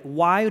pray.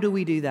 Why do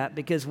we do that?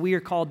 Because we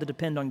are called to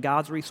depend on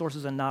God's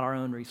resources and not our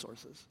own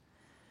resources.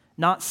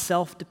 Not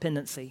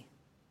self-dependency.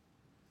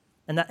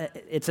 And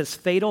that, it's as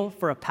fatal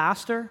for a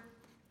pastor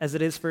as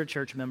it is for a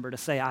church member to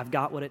say, I've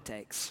got what it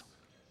takes.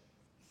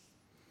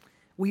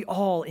 We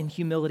all, in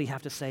humility,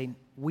 have to say,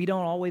 we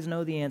don't always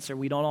know the answer.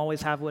 We don't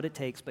always have what it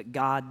takes, but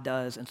God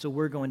does. And so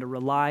we're going to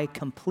rely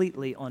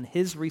completely on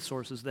his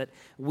resources that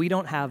we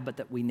don't have, but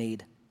that we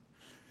need.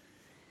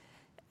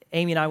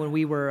 Amy and I, when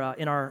we were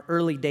in our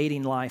early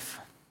dating life,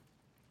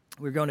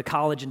 We were going to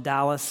college in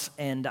Dallas,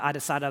 and I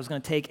decided I was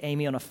going to take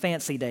Amy on a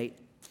fancy date.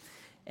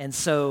 And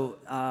so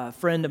a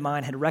friend of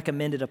mine had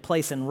recommended a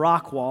place in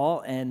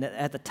Rockwall, and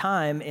at the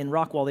time in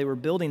Rockwall, they were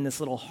building this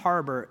little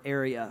harbor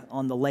area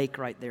on the lake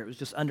right there. It was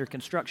just under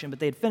construction, but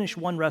they had finished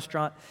one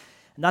restaurant,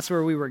 and that's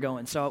where we were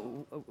going.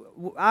 So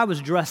I was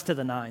dressed to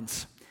the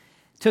nines.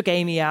 Took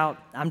Amy out.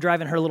 I'm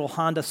driving her little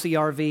Honda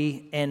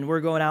CR-V, and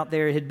we're going out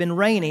there. It had been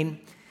raining,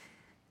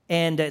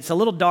 and it's a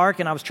little dark,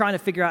 and I was trying to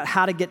figure out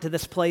how to get to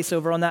this place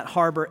over on that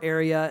harbor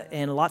area,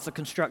 and lots of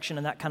construction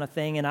and that kind of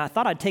thing, and I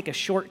thought I'd take a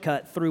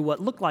shortcut through what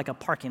looked like a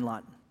parking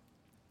lot.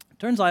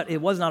 Turns out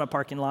it was not a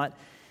parking lot.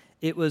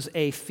 It was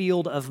a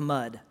field of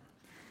mud.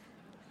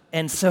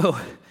 And so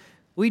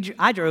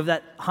I drove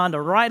that Honda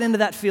right into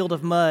that field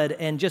of mud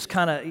and just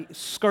kind of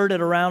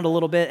skirted around a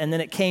little bit, and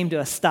then it came to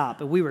a stop,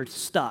 and we were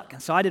stuck.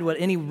 So I did what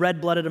any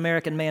red-blooded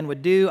American man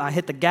would do. I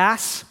hit the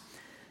gas,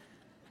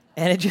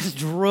 and it just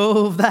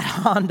drove that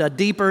Honda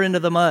deeper into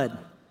the mud.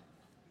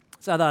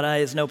 So I thought,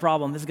 it's no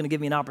problem. This is going to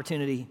give me an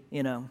opportunity,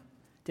 to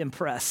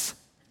impress.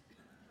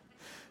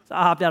 So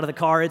I hopped out of the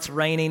car. It's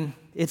raining.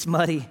 It's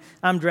muddy.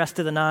 I'm dressed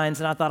to the nines,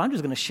 and I thought, I'm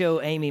just going to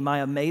show Amy my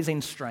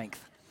amazing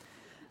strength.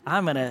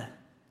 I'm going to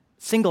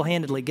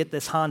single-handedly get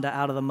this Honda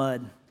out of the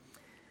mud.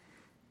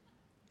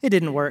 It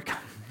didn't work.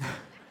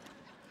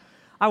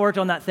 I worked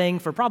on that thing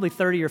for probably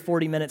 30 or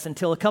 40 minutes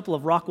until a couple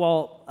of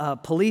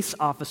Rockwall police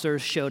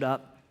officers showed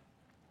up.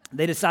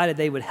 They decided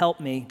they would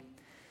help me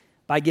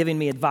by giving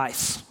me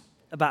advice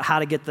about how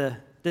to get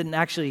didn't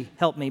actually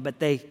help me, but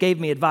they gave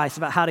me advice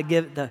about how to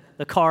get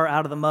the car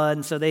out of the mud.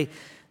 And so they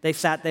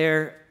sat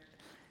there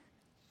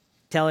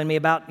telling me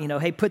about,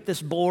 hey, put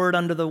this board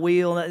under the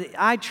wheel.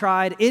 I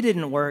tried. It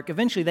didn't work.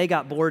 Eventually, they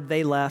got bored.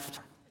 They left.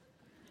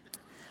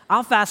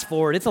 I'll fast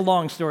forward. It's a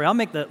long story. I'll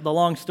make the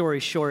long story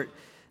short.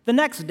 The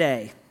next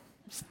day,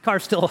 the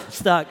car's still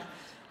stuck.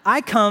 I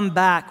come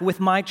back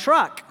with my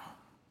truck.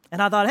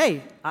 And I thought,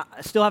 hey,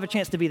 I still have a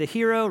chance to be the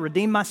hero,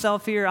 redeem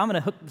myself here. I'm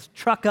going to hook this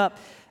truck up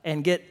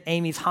and get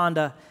Amy's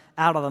Honda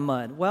out of the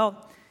mud.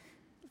 Well,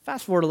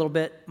 fast forward a little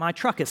bit. My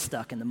truck is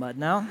stuck in the mud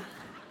now.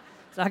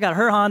 So I got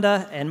her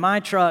Honda and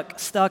my truck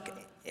stuck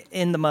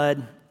in the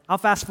mud. I'll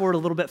fast forward a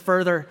little bit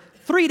further.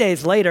 3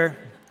 days later,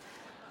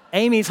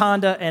 Amy's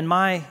Honda and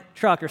my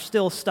truck are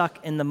still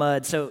stuck in the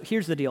mud. So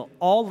here's the deal.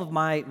 All of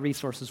my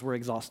resources were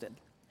exhausted.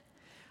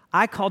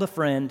 I called a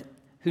friend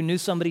who knew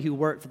somebody who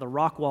worked for the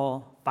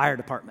Rockwall Fire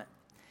Department.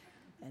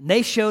 And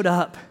they showed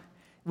up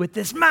with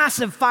this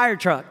massive fire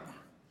truck.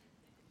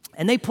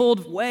 And they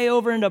pulled way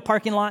over into a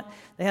parking lot.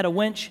 They had a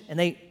winch, and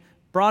they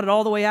brought it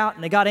all the way out,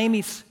 and they got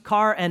Amy's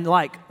car and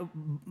like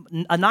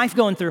a knife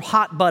going through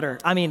hot butter.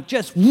 I mean,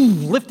 just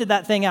lifted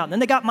that thing out. And then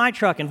they got my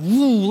truck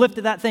and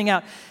lifted that thing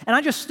out. And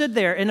I just stood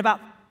there in about,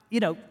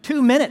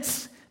 2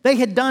 minutes. They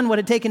had done what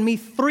had taken me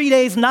 3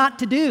 days not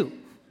to do.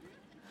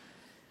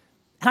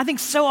 And I think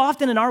so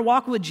often in our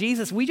walk with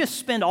Jesus, we just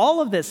spend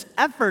all of this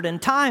effort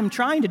and time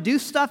trying to do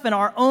stuff in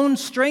our own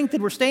strength,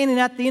 and we're standing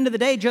at the end of the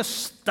day just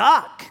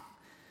stuck.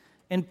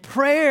 And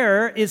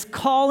prayer is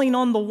calling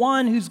on the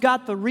one who's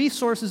got the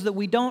resources that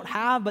we don't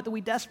have, but that we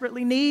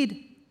desperately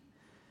need.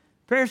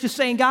 Prayer is just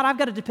saying, God, I've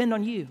got to depend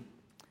on you.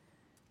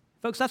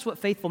 Folks, that's what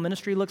faithful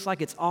ministry looks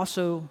like. It's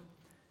also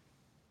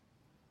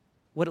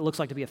what it looks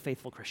like to be a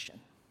faithful Christian.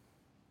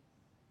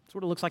 It's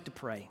what it looks like to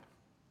pray.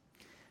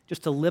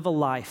 Just to live a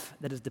life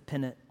that is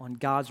dependent on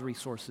God's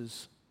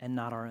resources and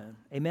not our own.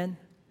 Amen?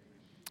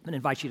 I'm going to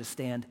invite you to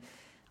stand.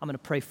 I'm going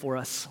to pray for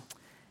us.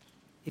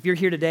 If you're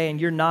here today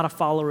and you're not a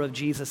follower of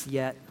Jesus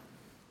yet,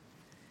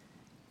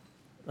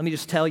 let me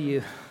just tell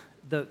you,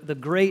 the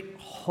great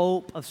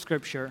hope of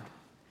Scripture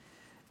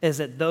is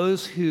that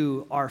those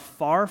who are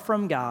far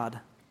from God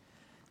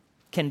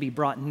can be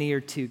brought near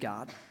to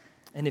God.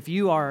 And if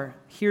you are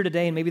here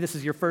today, and maybe this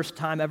is your first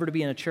time ever to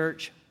be in a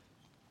church,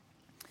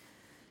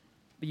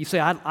 but you say,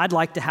 I'd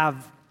like to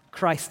have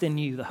Christ in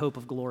you, the hope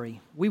of glory.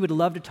 We would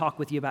love to talk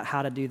with you about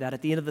how to do that.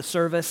 At the end of the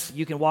service,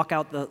 you can walk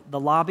out the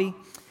lobby.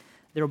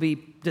 There will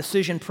be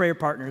decision prayer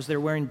partners.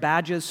 They're wearing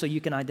badges so you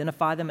can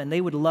identify them, and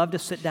they would love to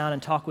sit down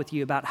and talk with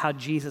you about how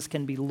Jesus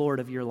can be Lord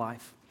of your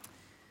life.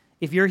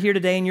 If you're here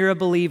today and you're a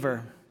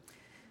believer,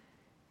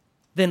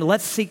 then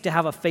let's seek to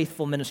have a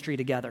faithful ministry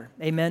together.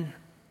 Amen?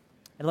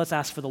 And let's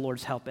ask for the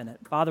Lord's help in it.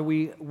 Father,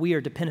 we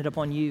are dependent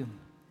upon you.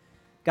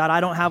 God,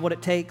 I don't have what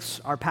it takes.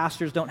 Our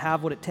pastors don't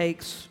have what it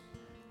takes.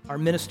 Our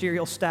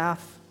ministerial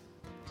staff,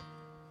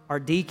 our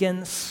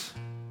deacons,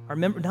 our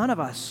members, none of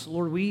us.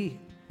 Lord, we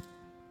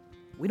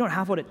don't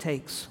have what it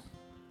takes,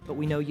 but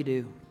we know you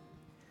do.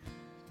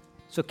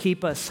 So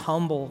keep us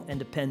humble and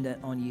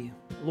dependent on you.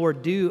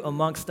 Lord, do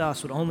amongst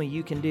us what only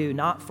you can do,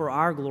 not for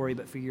our glory,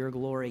 but for your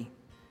glory.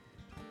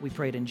 We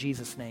pray it in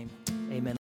Jesus' name. Amen.